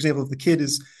 Like, for example, if the kid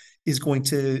is going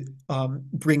to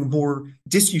bring more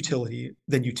disutility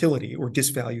than utility, or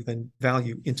disvalue than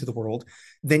value into the world,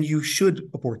 then you should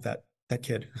abort that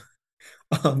kid.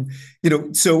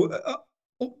 So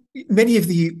many of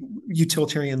the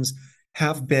utilitarians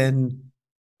have been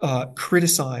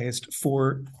criticized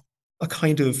for a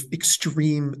kind of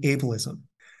extreme ableism,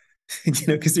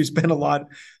 because there's been a lot.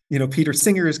 Peter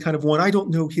Singer is kind of one. I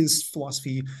don't know his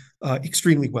philosophy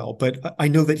extremely well, but I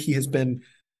know that he has been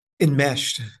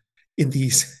enmeshed in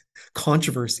these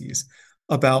controversies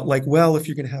about, like, well, if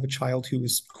you're going to have a child who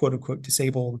is quote unquote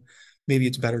disabled, maybe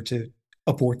it's better to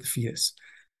abort the fetus.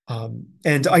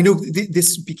 And I know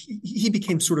he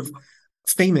became sort of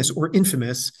famous or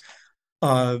infamous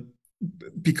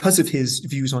because of his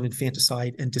views on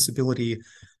infanticide and disability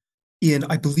in,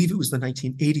 I believe it was the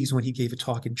 1980s, when he gave a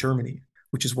talk in Germany,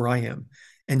 which is where I am.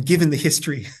 And given the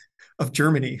history of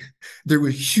Germany, there were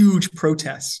huge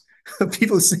protests of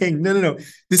people saying, no,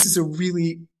 this is a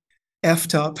really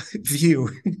effed up view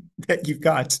that you've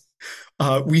got.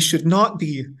 We should not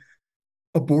be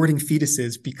aborting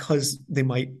fetuses because they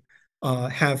might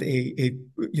have a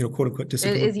quote unquote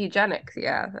disability. It is eugenics,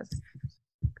 yeah, that's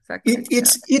exactly.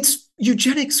 It's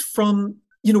eugenics from,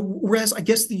 whereas I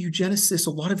guess the eugenicists, a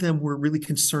lot of them were really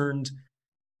concerned.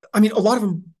 I mean, a lot of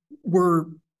them were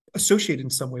associated in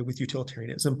some way with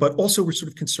utilitarianism, but also were sort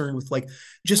of concerned with, like,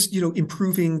 just,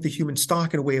 improving the human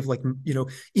stock in a way of, like,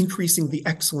 increasing the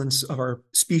excellence of our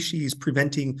species,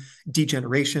 preventing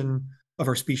degeneration of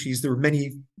our species. There were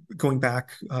many going back,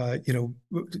 to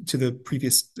the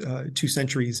previous 2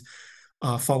 centuries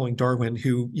following Darwin,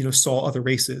 who, saw other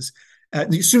races.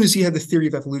 As soon as he had the theory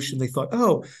of evolution, they thought,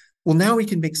 oh, well, now we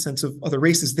can make sense of other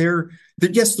races. They're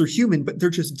yes, they're human, but they're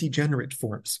just degenerate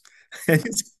forms. And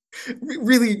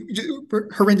really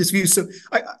horrendous views. So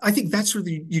I think that's sort of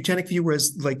the eugenic view,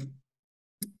 whereas like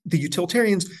the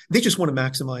utilitarians, they just want to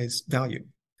maximize value.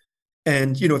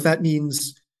 And if that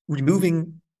means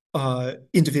removing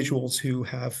individuals who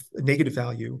have a negative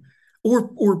value,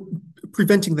 or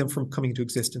preventing them from coming into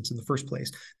existence in the first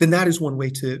place, then that is one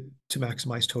way to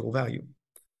maximize total value.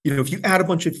 If you add a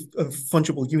bunch of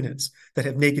fungible units that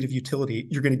have negative utility,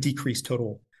 you're going to decrease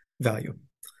total value.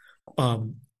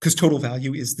 Because total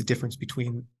value is the difference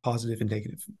between positive and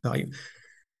negative value.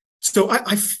 So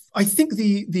I think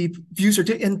the views are,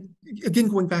 and again,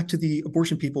 going back to the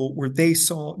abortion people, where they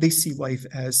see life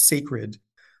as sacred,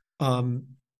 and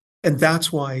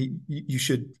that's why you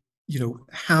should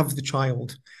have the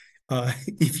child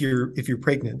if you're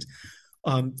pregnant.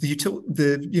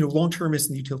 The long-termists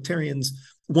and the utilitarians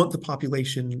want the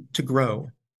population to grow,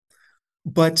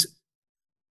 but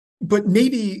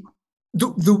maybe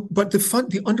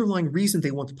the underlying reason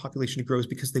they want the population to grow is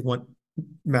because they want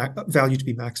value to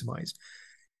be maximized.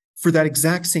 For that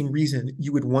exact same reason,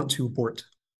 you would want to abort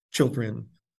children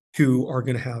who are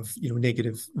going to have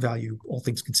negative value, all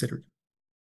things considered.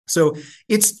 So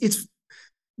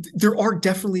there are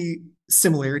definitely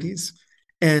similarities,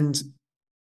 and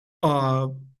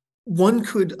one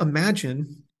could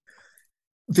imagine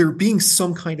there being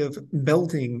some kind of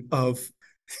melding of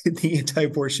the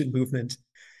anti-abortion movement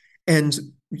and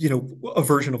a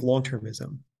version of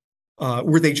long-termism,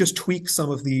 where they just tweak some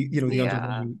of the the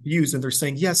underlying views, and they're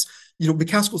saying, yes,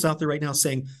 McCaskill's out there right now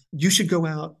saying you should go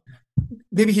out.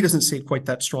 Maybe he doesn't say it quite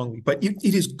that strongly, but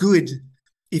it is good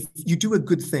if you do a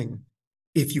good thing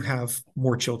if you have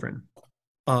more children.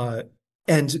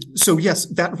 And so yes,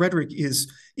 that rhetoric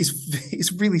is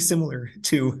really similar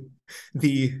to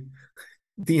the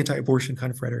anti-abortion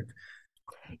kind of rhetoric.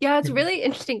 Yeah, it's really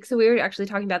interesting. So we were actually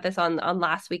talking about this on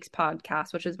last week's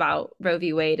podcast, which was about Roe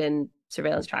v. Wade and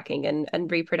surveillance tracking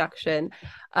and reproduction.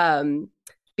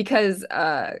 Because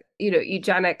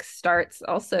eugenics starts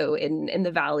also in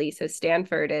the Valley. So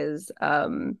Stanford is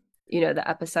the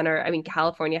epicenter. I mean,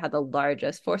 California had the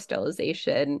largest forced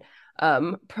sterilization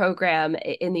program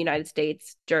in the United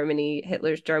States.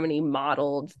 Hitler's Germany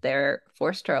modeled their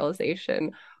forced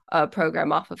sterilization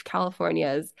program off of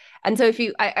California's. And so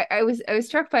I was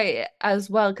struck by it as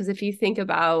well, because if you think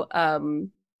about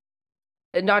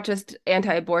not just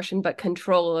anti-abortion, but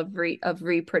control of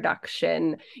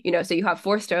reproduction, so you have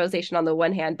forced sterilization on the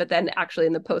one hand, but then actually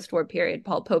in the post-war period,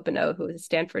 Paul Popenoe, who was a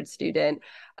Stanford student,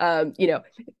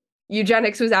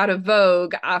 eugenics was out of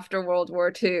vogue after World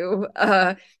War II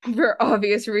for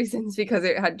obvious reasons, because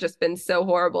it had just been so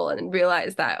horrible, and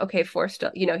realized that, okay,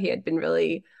 he had been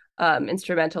really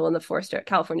instrumental in the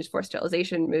California's forced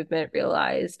sterilization movement,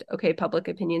 realized, okay, public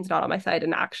opinion's not on my side,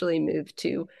 and actually moved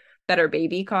to better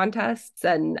baby contests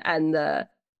and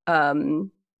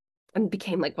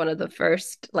became like one of the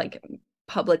first like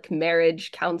public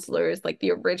marriage counselors, like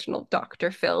the original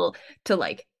Dr. Phil, to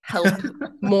like help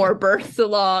more births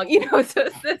along, so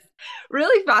it's this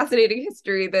really fascinating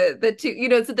history. The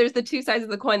two, so there's the two sides of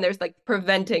the coin. There's like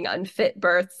preventing unfit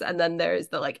births, and then there's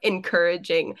the like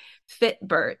encouraging fit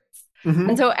births.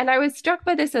 Mm-hmm. And I was struck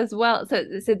by this as well. So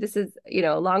this is,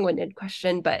 a long-winded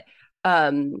question, but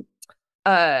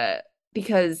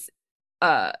because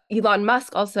Elon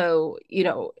Musk also,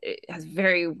 has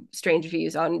very strange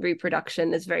views on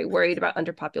reproduction, is very worried about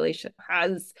underpopulation,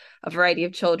 has a variety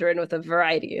of children with a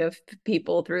variety of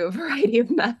people through a variety of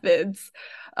methods.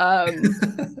 So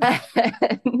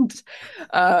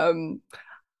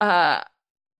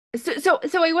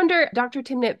I wonder, Dr.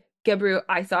 Timnit Gebru,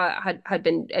 I saw had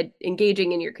been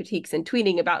engaging in your critiques and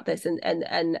tweeting about this,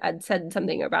 and had said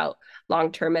something about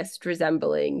long-termists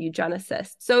resembling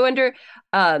eugenicists. So I wonder,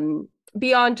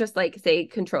 beyond just like, say,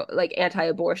 control, like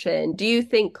anti-abortion, do you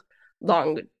think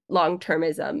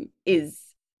long-termism is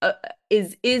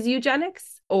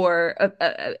eugenics, or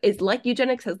is like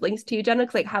eugenics, has links to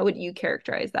eugenics? Like, how would you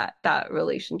characterize that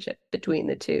relationship between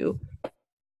the two?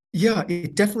 Yeah,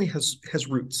 it definitely has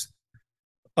roots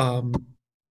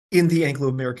in the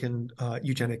Anglo-American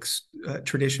eugenics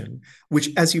tradition, which,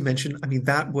 as you mentioned, I mean,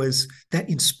 that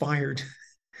inspired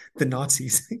the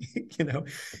Nazis,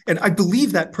 and I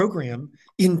believe that program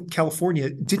in California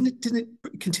didn't it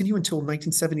continue until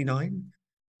 1979?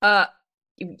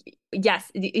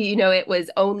 Yes, it was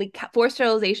only forced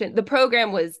sterilization. The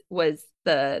program was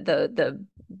the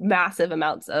massive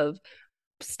amounts of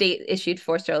state issued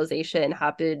forced sterilization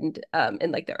happened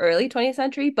in like the early 20th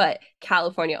century, but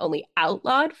California only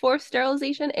outlawed forced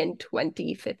sterilization in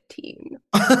 2015.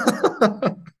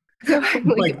 So I've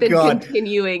like been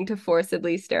continuing to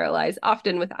forcibly sterilize,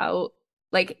 often without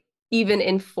like even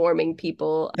informing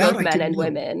people, both men and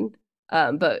women,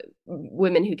 But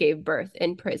women who gave birth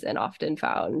in prison often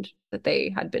found that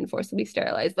they had been forcibly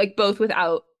sterilized, like both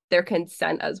without their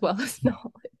consent as well as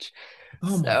knowledge.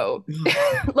 Oh my So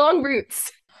God. long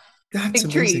roots, That's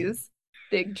big amazing. trees,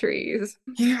 big trees.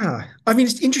 Yeah. I mean,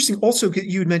 it's interesting also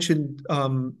you had mentioned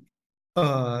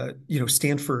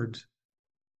Stanford,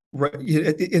 right?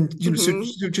 And Mm-hmm.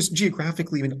 so just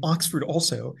geographically, I mean, Oxford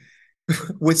also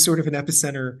was sort of an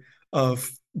epicenter of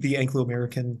the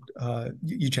Anglo-American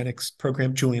eugenics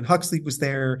program. Julian Huxley was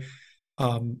there.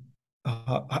 Um,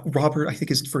 Robert, I think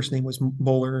his first name was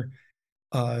Mueller,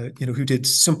 who did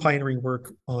some pioneering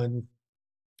work on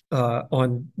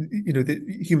the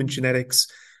human genetics,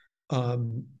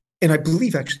 um, and I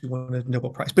believe actually won a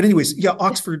Nobel Prize. But anyways, yeah,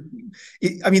 Oxford.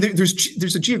 I mean,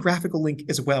 there's a geographical link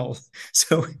as well.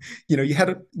 So you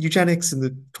had eugenics in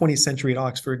the 20th century at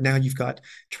Oxford. Now you've got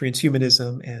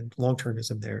transhumanism and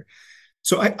long-termism there.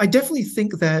 So I definitely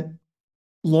think that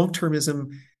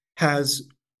long-termism has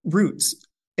roots,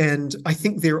 and I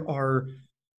think there are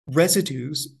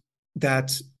residues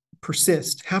that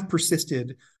have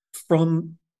persisted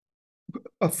from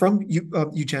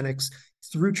eugenics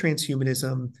through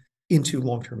transhumanism into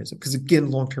long-termism, because again,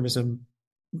 long-termism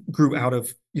grew out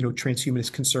of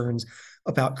transhumanist concerns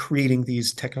about creating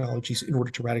these technologies in order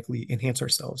to radically enhance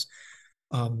ourselves.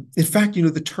 In fact,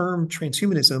 the term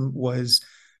transhumanism was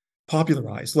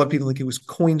popularized. A lot of people think it was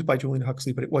coined by Julian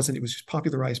Huxley, but it wasn't. It was just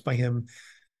popularized by him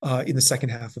in the second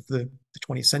half of the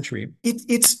 20th century.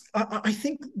 I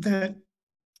think that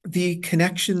the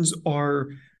connections are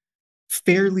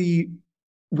fairly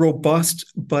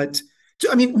robust, but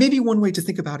I mean, maybe one way to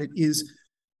think about it is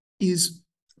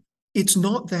it's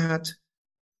not that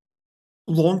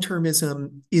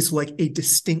long-termism is like a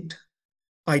distinct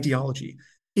ideology.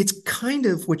 It's kind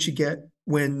of what you get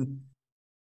when,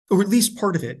 or at least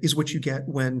part of it is what you get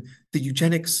when the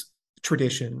eugenics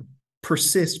tradition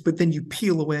persists, but then you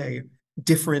peel away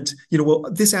different, well,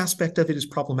 this aspect of it is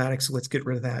problematic, so let's get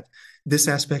rid of that. This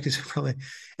aspect is probably,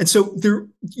 and so there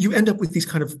you end up with these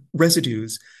kind of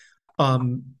residues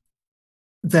um,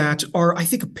 that are, I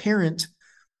think, apparent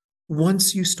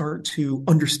once you start to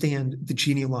understand the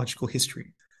genealogical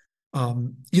history.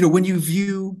 When you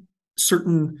view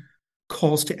certain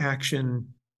calls to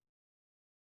action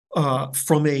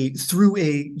through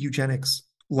a eugenics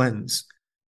lens,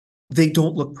 they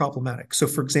don't look problematic. So,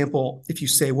 for example, if you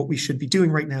say what we should be doing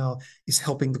right now is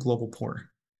helping the global poor,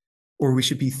 or we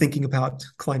should be thinking about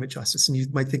climate justice, and you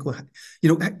might think, well,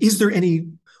 is there any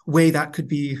way that could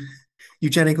be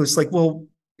eugenic? It's like, well,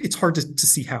 it's hard to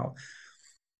see how.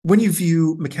 When you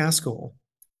view McCaskill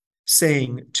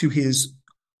saying to his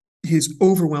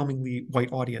overwhelmingly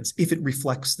white audience, if it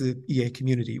reflects the EA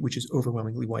community, which is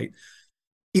overwhelmingly white,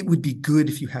 it would be good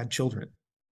if you had children,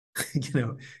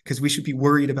 because we should be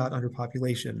worried about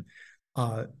underpopulation.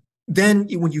 Then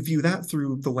when you view that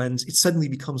through the lens, it suddenly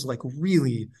becomes like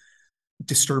really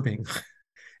disturbing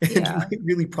and Yeah.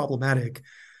 really problematic.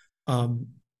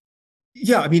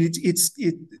 Yeah, I mean,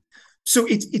 so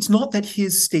it's not that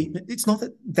his statement, it's not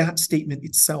that statement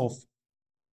itself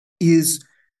is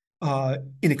an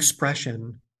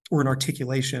expression or an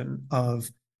articulation of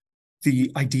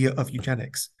the idea of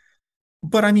eugenics.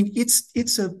 But I mean,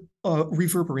 it's a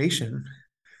reverberation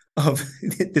of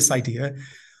this idea.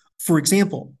 For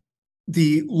example,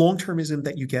 the long-termism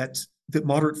that you get, the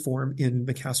moderate form in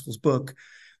McCaskill's book,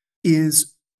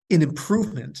 is an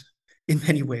improvement in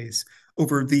many ways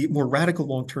over the more radical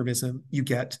long-termism you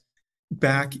get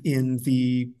back in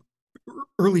the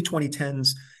early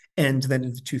 2010s and then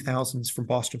in the 2000s from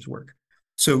Bostrom's work.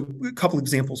 So a couple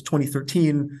examples.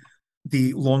 2013,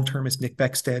 the long-termist Nick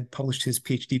Beckstead published his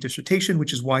PhD dissertation,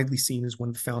 which is widely seen as one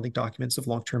of the founding documents of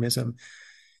long-termism,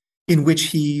 in which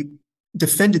he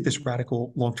defended this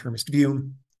radical long-termist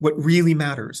view. What really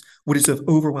matters, what is of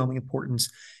overwhelming importance,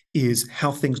 is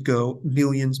how things go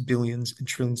millions, billions, and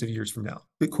trillions of years from now,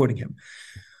 quoting him.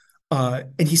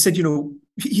 And he said,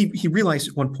 he realized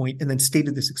at one point and then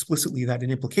stated this explicitly, that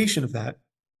an implication of that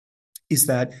is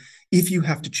that if you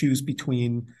have to choose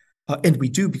between, and we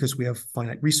do because we have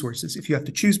finite resources, if you have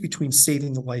to choose between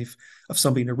saving the life of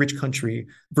somebody in a rich country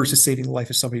versus saving the life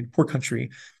of somebody in a poor country,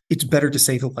 it's better to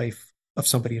save the life of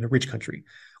somebody in a rich country,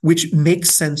 which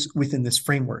makes sense within this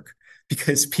framework,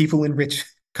 because people in rich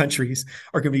countries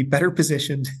are going to be better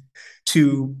positioned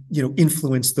to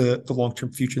influence the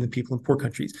long-term future than people in poor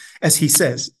countries. As he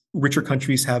says, richer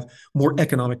countries have more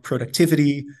economic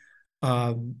productivity,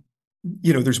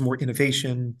 there's more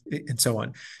innovation and so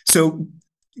on. So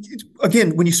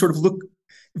again, when you sort of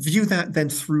view that then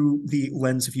through the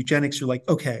lens of eugenics, you're like,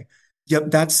 okay,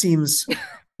 yep, that seems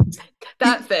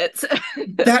That fits.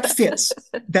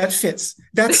 that fits.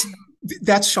 That's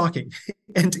that's shocking.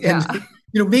 And Yeah.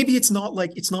 maybe it's not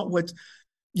what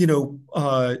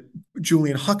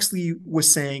Julian Huxley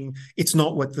was saying. It's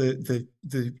not what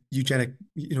the eugenic,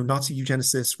 Nazi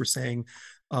eugenicists were saying,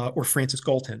 or Francis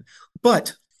Galton.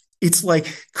 But it's like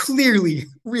clearly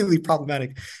really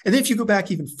problematic. And then if you go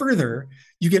back even further,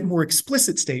 you get more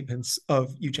explicit statements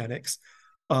of eugenics,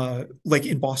 like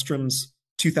in Bostrom's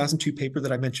 2002 paper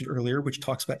that I mentioned earlier, which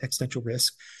talks about existential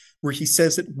risk, where he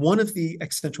says that one of the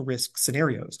existential risk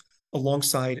scenarios,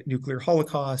 alongside nuclear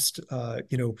holocaust, uh,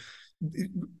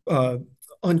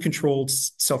 uncontrolled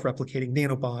self-replicating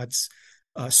nanobots,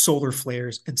 solar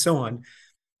flares, and so on,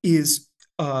 is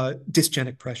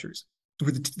dysgenic pressures.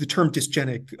 The term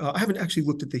dysgenic, I haven't actually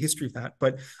looked at the history of that,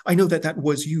 but I know that that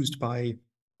was used by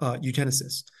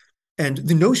eugenicists. And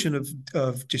the notion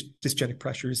of just dysgenic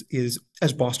pressures is,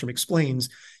 as Bostrom explains,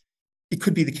 it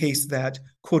could be the case that,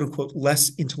 quote unquote,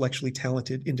 less intellectually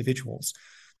talented individuals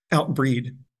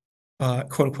outbreed,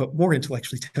 quote unquote, more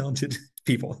intellectually talented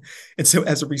people. And so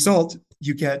as a result,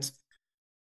 you get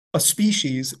a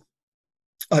species,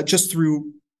 just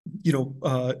through,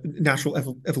 natural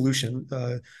evolution,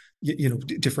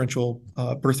 differential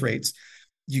birth rates.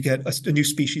 You get a new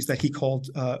species that he called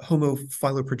Homo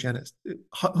philoprogenitus,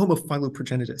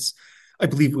 I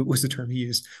believe was the term he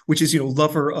used, which is,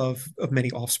 lover of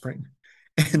many offspring.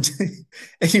 And,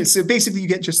 so basically you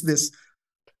get just this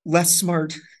less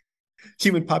smart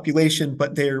human population,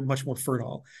 but they're much more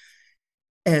fertile.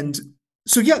 And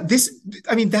so, yeah,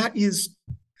 that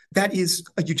is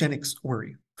a eugenics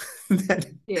worry. that,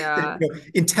 Yeah.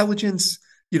 intelligence,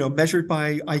 measured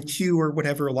by IQ or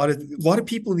whatever. A lot of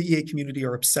people in the EA community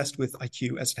are obsessed with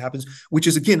IQ, as it happens, which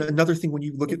is again another thing when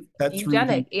you look at that through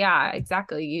the, Yeah,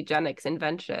 exactly. Eugenics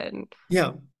invention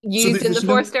yeah. So used in the there's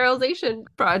forced no, sterilization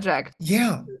project.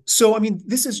 yeah. So I mean,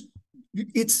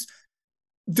 it's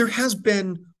there has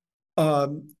been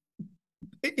um,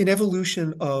 an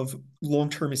evolution of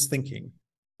long-termist thinking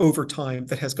over time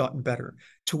that has gotten better,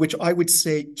 to which I would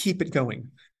say keep it going.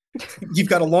 You've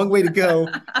got a long way to go.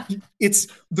 It's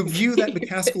the view that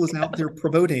McCaskill is out there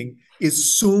promoting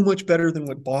is so much better than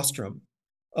what Bostrom,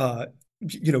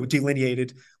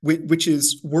 delineated, which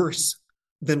is worse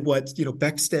than what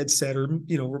Beckstead said, or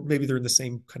maybe they're in the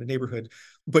same kind of neighborhood.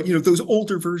 But those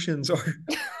older versions are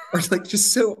like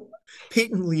just so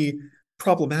patently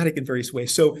problematic in various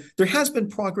ways. So there has been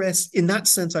progress in that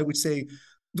sense. I would say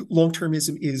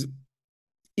long-termism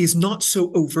is not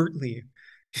so overtly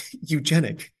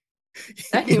eugenic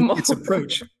in Anymore. its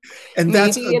approach. And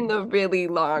that's Maybe in the really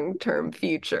long term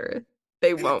future,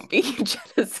 they won't be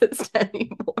eugenicists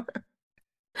anymore.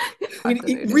 I mean,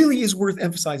 it really is worth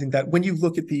emphasizing that when you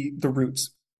look at the roots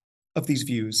of these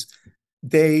views,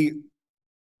 they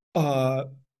uh,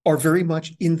 are very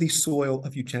much in the soil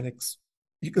of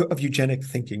eugenic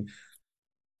thinking.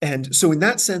 And so in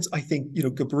that sense, I think,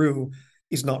 Gabru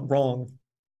is not wrong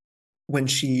when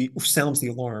she sounds the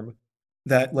alarm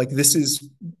that, like, this is,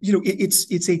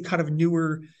 it's a kind of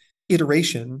newer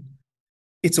iteration.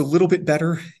 It's a little bit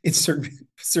better in certain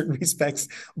respects,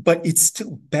 but it's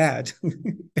still bad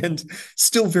and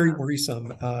still very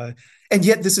worrisome. And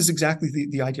yet, this is exactly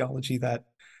the ideology that,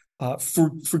 for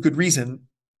good reason,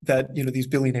 that these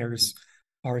billionaires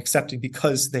are accepting,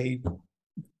 because they,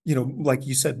 like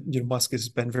you said, Musk has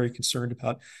been very concerned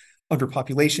about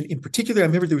underpopulation. In particular, I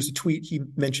remember there was a tweet he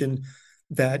mentioned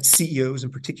that CEOs in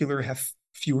particular have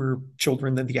fewer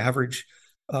children than the average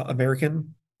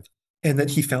American, and that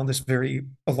he found this very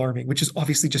alarming, which is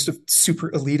obviously just a super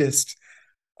uh,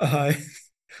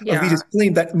 Yeah. elitist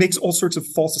claim that makes all sorts of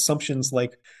false assumptions,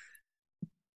 like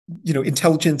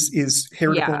intelligence is Yeah.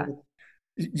 heritable,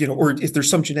 or if there's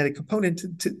some genetic component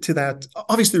to that.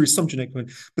 Obviously, there is some genetic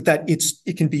component, but that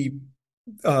it can be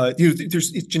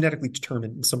it's genetically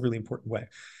determined in some really important way,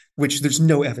 which there's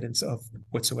no evidence of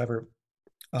whatsoever.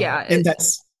 Uh, Yeah. and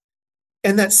that's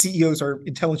and that CEOs are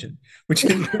intelligent, which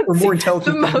are more The intelligent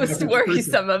than the most average person.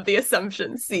 worrisome of the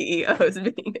assumptions, CEOs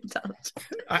being intelligent.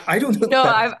 I don't know No,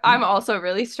 that. I'm also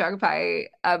really struck by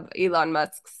Elon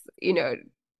Musk's,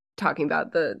 talking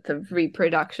about the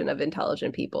reproduction of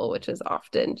intelligent people, which is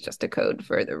often just a code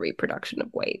for the reproduction of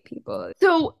white people.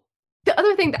 So the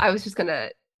other thing that I was just gonna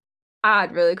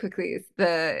add really quickly is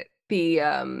we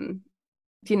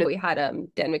had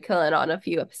Dan McKillen on a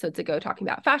few episodes ago talking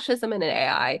about fascism and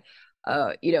AI.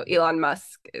 Elon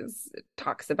Musk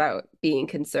talks about being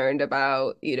concerned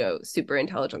about, super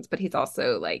intelligence, but he's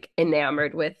also like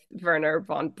enamored with Werner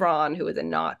von Braun, who was a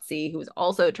Nazi, who was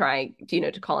also trying,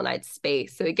 to colonize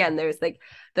space. So again, there's like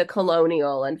the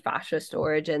colonial and fascist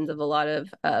origins of a lot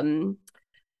of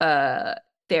uh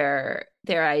their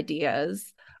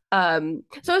ideas. So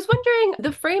I was wondering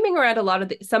the framing around a lot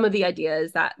of some of the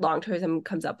ideas that long-termism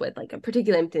comes up with, like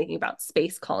particularly I'm thinking about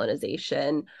space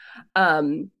colonization,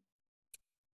 um,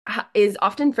 is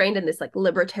often framed in this like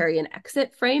libertarian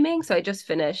exit framing. So I just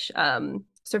finished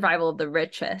Survival of the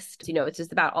Richest. It's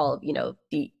just about all of,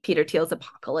 the Peter Thiel's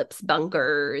apocalypse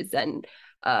bunkers and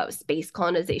space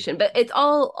colonization. But it's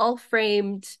all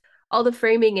framed, all the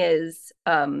framing is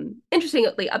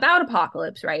interestingly about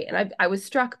apocalypse, right? And I was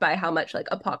struck by how much like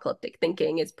apocalyptic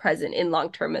thinking is present in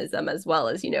long-termism as well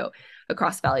as,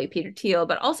 across Valley Peter Thiel,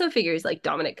 but also figures like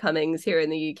Dominic Cummings here in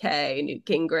the UK, Newt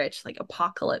Gingrich, like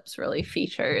apocalypse really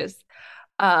features.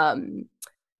 Um,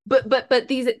 but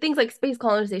these things like space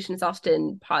colonization is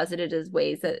often posited as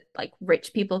ways that like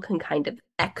rich people can kind of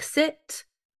exit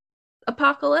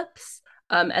apocalypse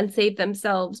and save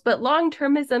themselves. But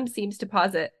long-termism seems to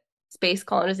posit space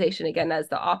colonization again as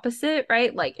the opposite,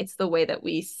 right? Like it's the way that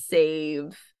we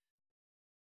save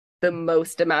the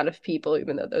most amount of people,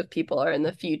 even though those people are in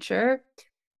the future.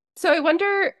 So I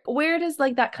wonder, where does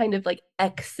like that kind of like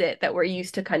exit that we're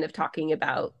used to kind of talking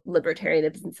about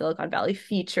libertarianism in Silicon Valley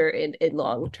feature in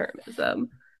long-termism?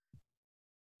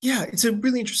 Yeah, it's a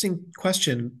really interesting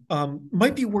question.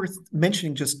 Might be worth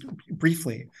mentioning just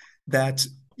briefly that,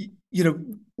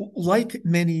 like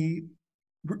many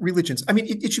religions, I mean,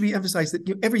 it should be emphasized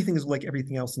that everything is like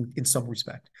everything else in some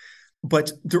respect.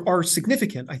 But there are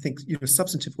significant, I think,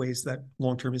 substantive ways that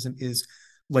long-termism is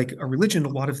like a religion. A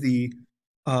lot of the,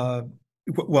 uh,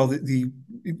 well, the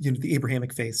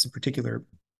Abrahamic faiths in particular,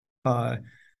 uh,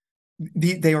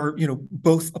 they are,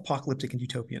 both apocalyptic and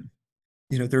utopian.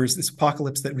 There's this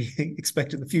apocalypse that we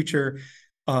expect in the future,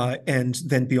 and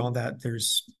then beyond that,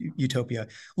 there's utopia.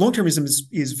 Long-termism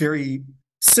is very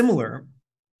similar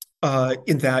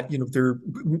in that there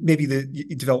maybe the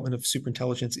development of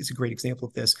superintelligence is a great example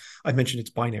of this. I mentioned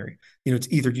it's binary. It's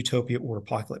either utopia or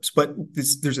apocalypse. But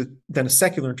there's then a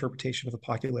secular interpretation of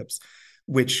apocalypse,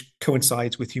 which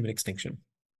coincides with human extinction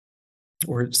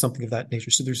or something of that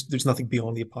nature. So there's nothing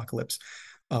beyond the apocalypse,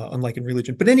 unlike in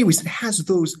religion. But anyways, it has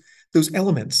those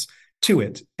elements to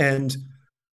it, and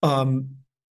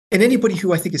anybody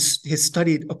who I think has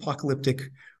studied apocalyptic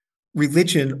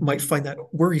religion might find that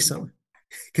worrisome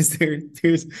because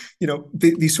there's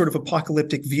these sort of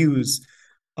apocalyptic views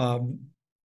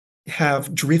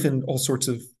have driven all sorts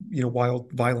of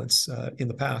wild violence in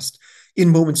the past, in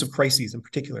moments of crises in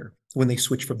particular, when they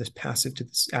switch from this passive to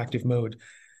this active mode,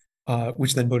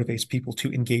 which then motivates people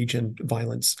to engage in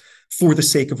violence for the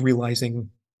sake of realizing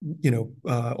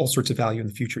all sorts of value in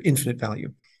the future, infinite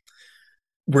value.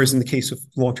 Whereas in the case of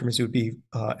long-termism, it would be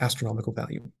astronomical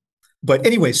value. But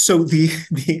anyway, so the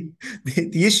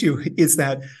issue is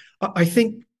that I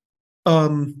think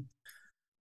on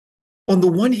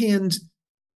the one hand,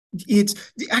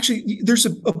 it's actually there's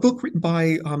a book written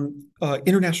by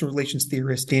international relations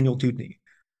theorist Daniel Dudney,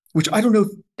 which I don't know.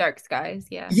 Dark Skies,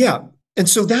 yeah. Yeah. And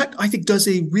so that I think does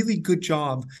a really good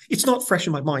job. It's not fresh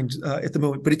in my mind at the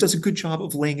moment, but it does a good job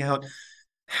of laying out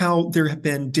how there have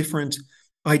been different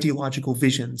ideological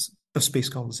visions of space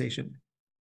colonization.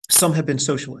 Some have been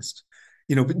socialist,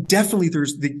 but definitely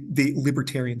there's the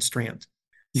libertarian strand,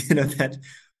 that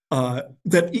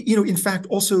in fact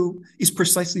also is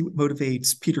precisely what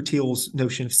motivates Peter Thiel's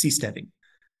notion of seasteading.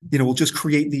 We'll just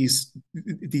create these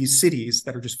cities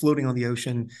that are just floating on the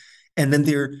ocean, and then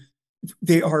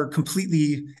they are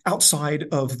completely outside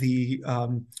of the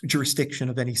jurisdiction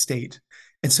of any state,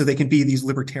 and so they can be these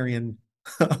libertarian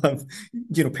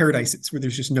paradises where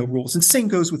there's just no rules. And same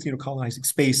goes with colonizing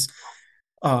space.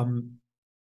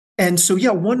 And so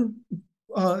one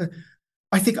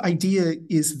I think idea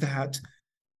is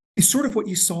sort of what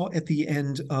you saw at the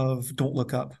end of Don't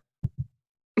Look Up,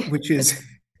 which is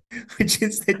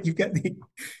that you've got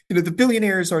the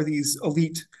billionaires are these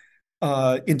elite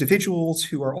individuals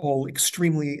who are all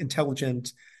extremely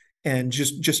intelligent and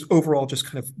just overall just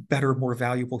kind of better, more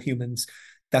valuable humans.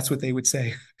 That's what they would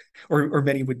say, or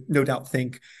many would no doubt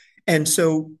think. And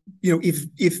so,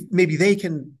 if maybe they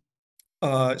can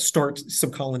start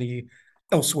some colony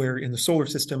elsewhere in the solar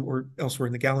system or elsewhere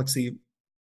in the galaxy,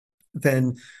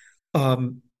 then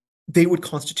they would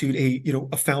constitute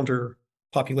a founder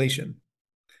population,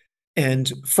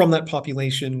 and from that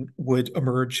population would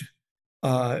emerge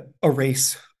a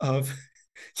race of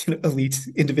elite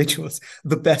individuals,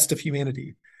 the best of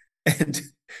humanity. And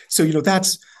so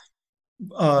that's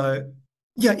a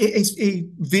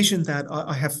vision that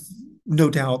I have no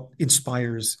doubt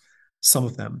inspires some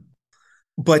of them.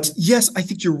 But yes, I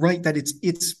think you're right that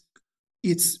it's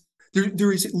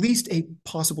there is at least a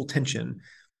possible tension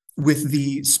with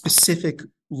the specific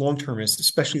long-termist,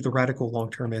 especially the radical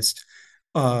long-termist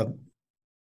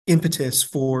impetus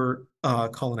for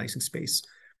colonizing space,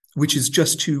 which is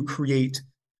just to create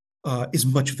as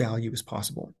much value as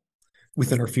possible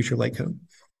within our future light cone.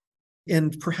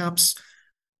 And perhaps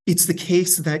it's the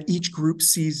case that each group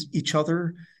sees each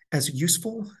other as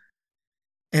useful.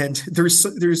 And there's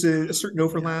a certain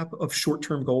overlap of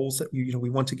short-term goals that we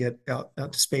want to get out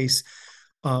to space.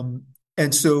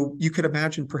 And so you could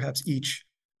imagine perhaps each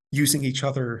using each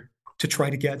other to try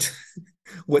to get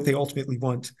what they ultimately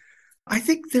want. I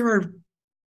think there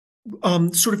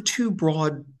are sort of two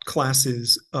broad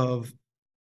classes of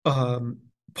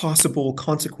possible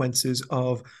consequences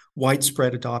of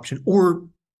widespread adoption or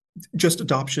just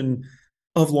adoption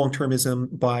of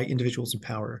long-termism by individuals in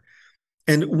power.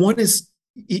 And one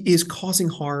is causing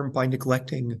harm by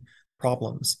neglecting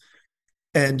problems.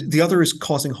 And the other is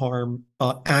causing harm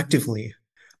actively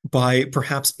by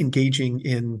perhaps engaging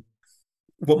in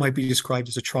what might be described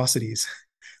as atrocities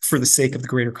for the sake of the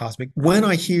greater cosmic. When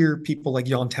I hear people like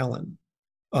Jan Tallinn,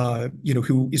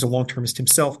 who is a long-termist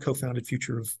himself, co-founded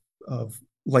Future of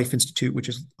Life Institute, which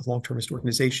is a long-termist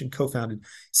organization, co-founded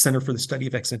Center for the Study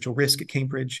of Existential Risk at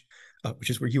Cambridge,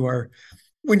 which is where you are.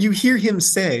 When you hear him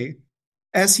say,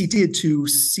 as he did to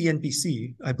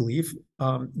CNBC, I believe,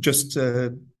 I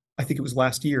think it was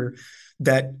last year,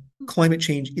 that climate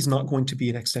change is not going to be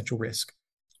an existential risk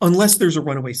unless there's a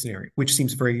runaway scenario, which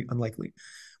seems very unlikely.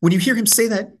 When you hear him say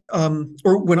that,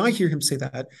 or when I hear him say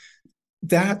that,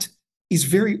 that is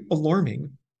very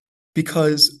alarming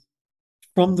because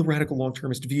from the radical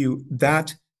long-termist view,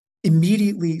 that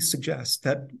immediately suggests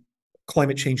that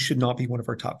climate change should not be one of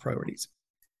our top priorities.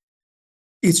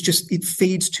 It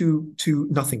fades to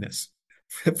nothingness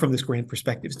from this grand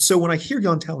perspective. So when I hear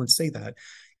Jan Tallinn say that,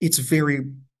 it's very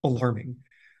alarming.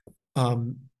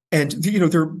 And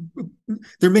there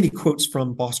are many quotes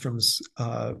from Bostrom's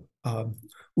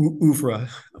oeuvre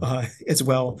as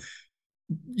well.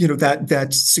 That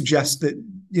suggests that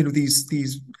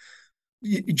these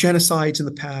genocides in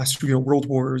the past, world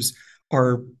wars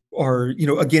are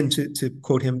again to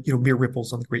quote him, mere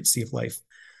ripples on the great sea of life.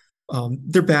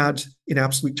 They're bad in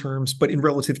absolute terms, but in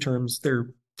relative terms, they're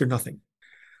nothing.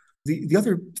 The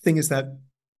other thing is that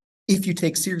if you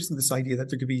take seriously this idea that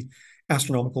there could be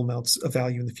astronomical amounts of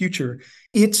value in the future,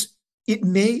 it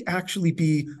may actually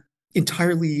be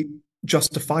entirely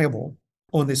justifiable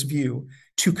on this view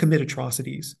to commit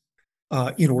atrocities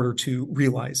in order to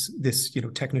realize this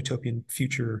technotopian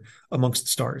future amongst the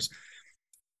stars.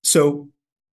 So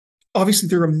obviously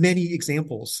there are many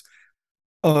examples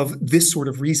of this sort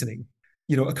of reasoning,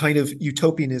 a kind of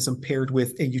utopianism paired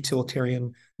with a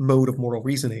utilitarian mode of moral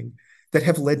reasoning that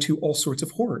have led to all sorts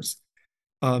of horrors.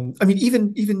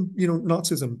 Even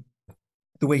Nazism,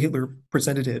 the way Hitler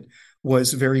presented it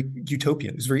was very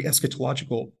utopian. It was very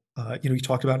eschatological. He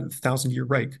talked about it, the 1,000-year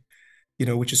Reich,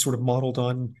 which is sort of modeled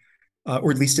on,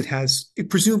 or at least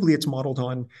presumably it's modeled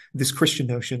on this Christian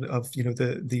notion of,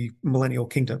 the millennial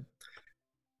kingdom.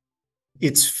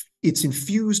 It's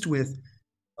infused with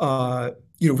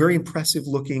very impressive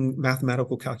looking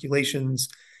mathematical calculations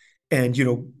and,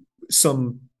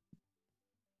 some,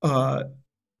 I'm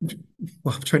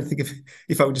trying to think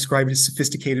if I would describe it as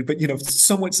sophisticated, but,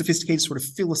 somewhat sophisticated sort of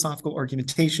philosophical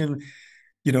argumentation,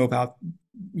 about,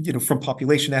 from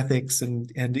population ethics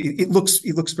and it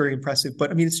looks very impressive,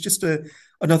 but it's just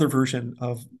another version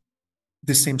of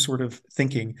this same sort of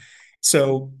thinking.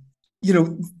 So,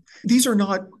 these are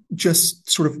not just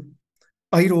sort of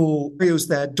idle scenarios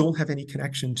that don't have any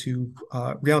connection to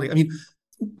reality.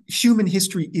 Human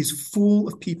history is full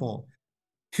of people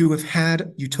who have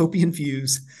had utopian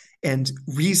views and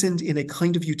reasoned in a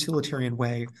kind of utilitarian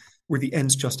way where the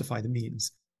ends justify the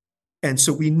means. And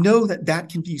so we know that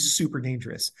can be super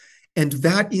dangerous. And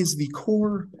that is the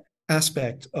core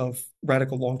aspect of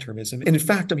radical long-termism. And in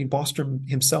fact, Bostrom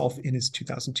himself in his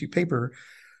 2002 paper,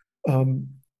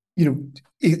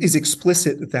 is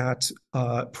explicit that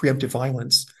preemptive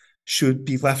violence should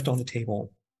be left on the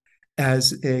table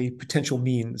as a potential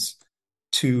means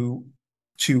to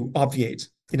obviate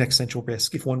an existential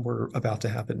risk if one were about to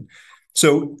happen.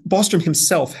 So Bostrom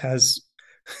himself has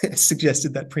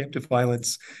suggested that preemptive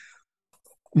violence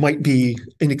might be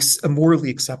a morally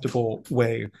acceptable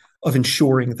way of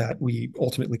ensuring that we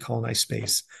ultimately colonize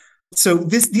space. So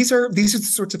these are the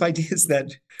sorts of ideas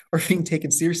that are being taken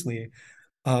seriously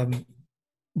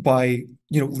by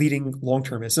leading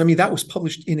long-termists. That was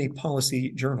published in a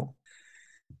policy journal.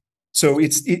 So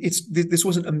this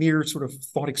wasn't a mere sort of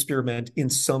thought experiment in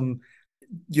some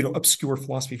obscure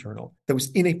philosophy journal. That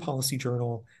was in a policy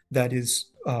journal that is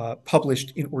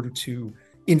published in order to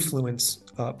influence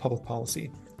public policy.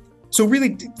 So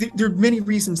really, there are many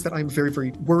reasons that I'm very,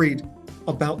 very worried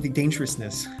about the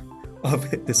dangerousness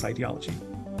of this ideology.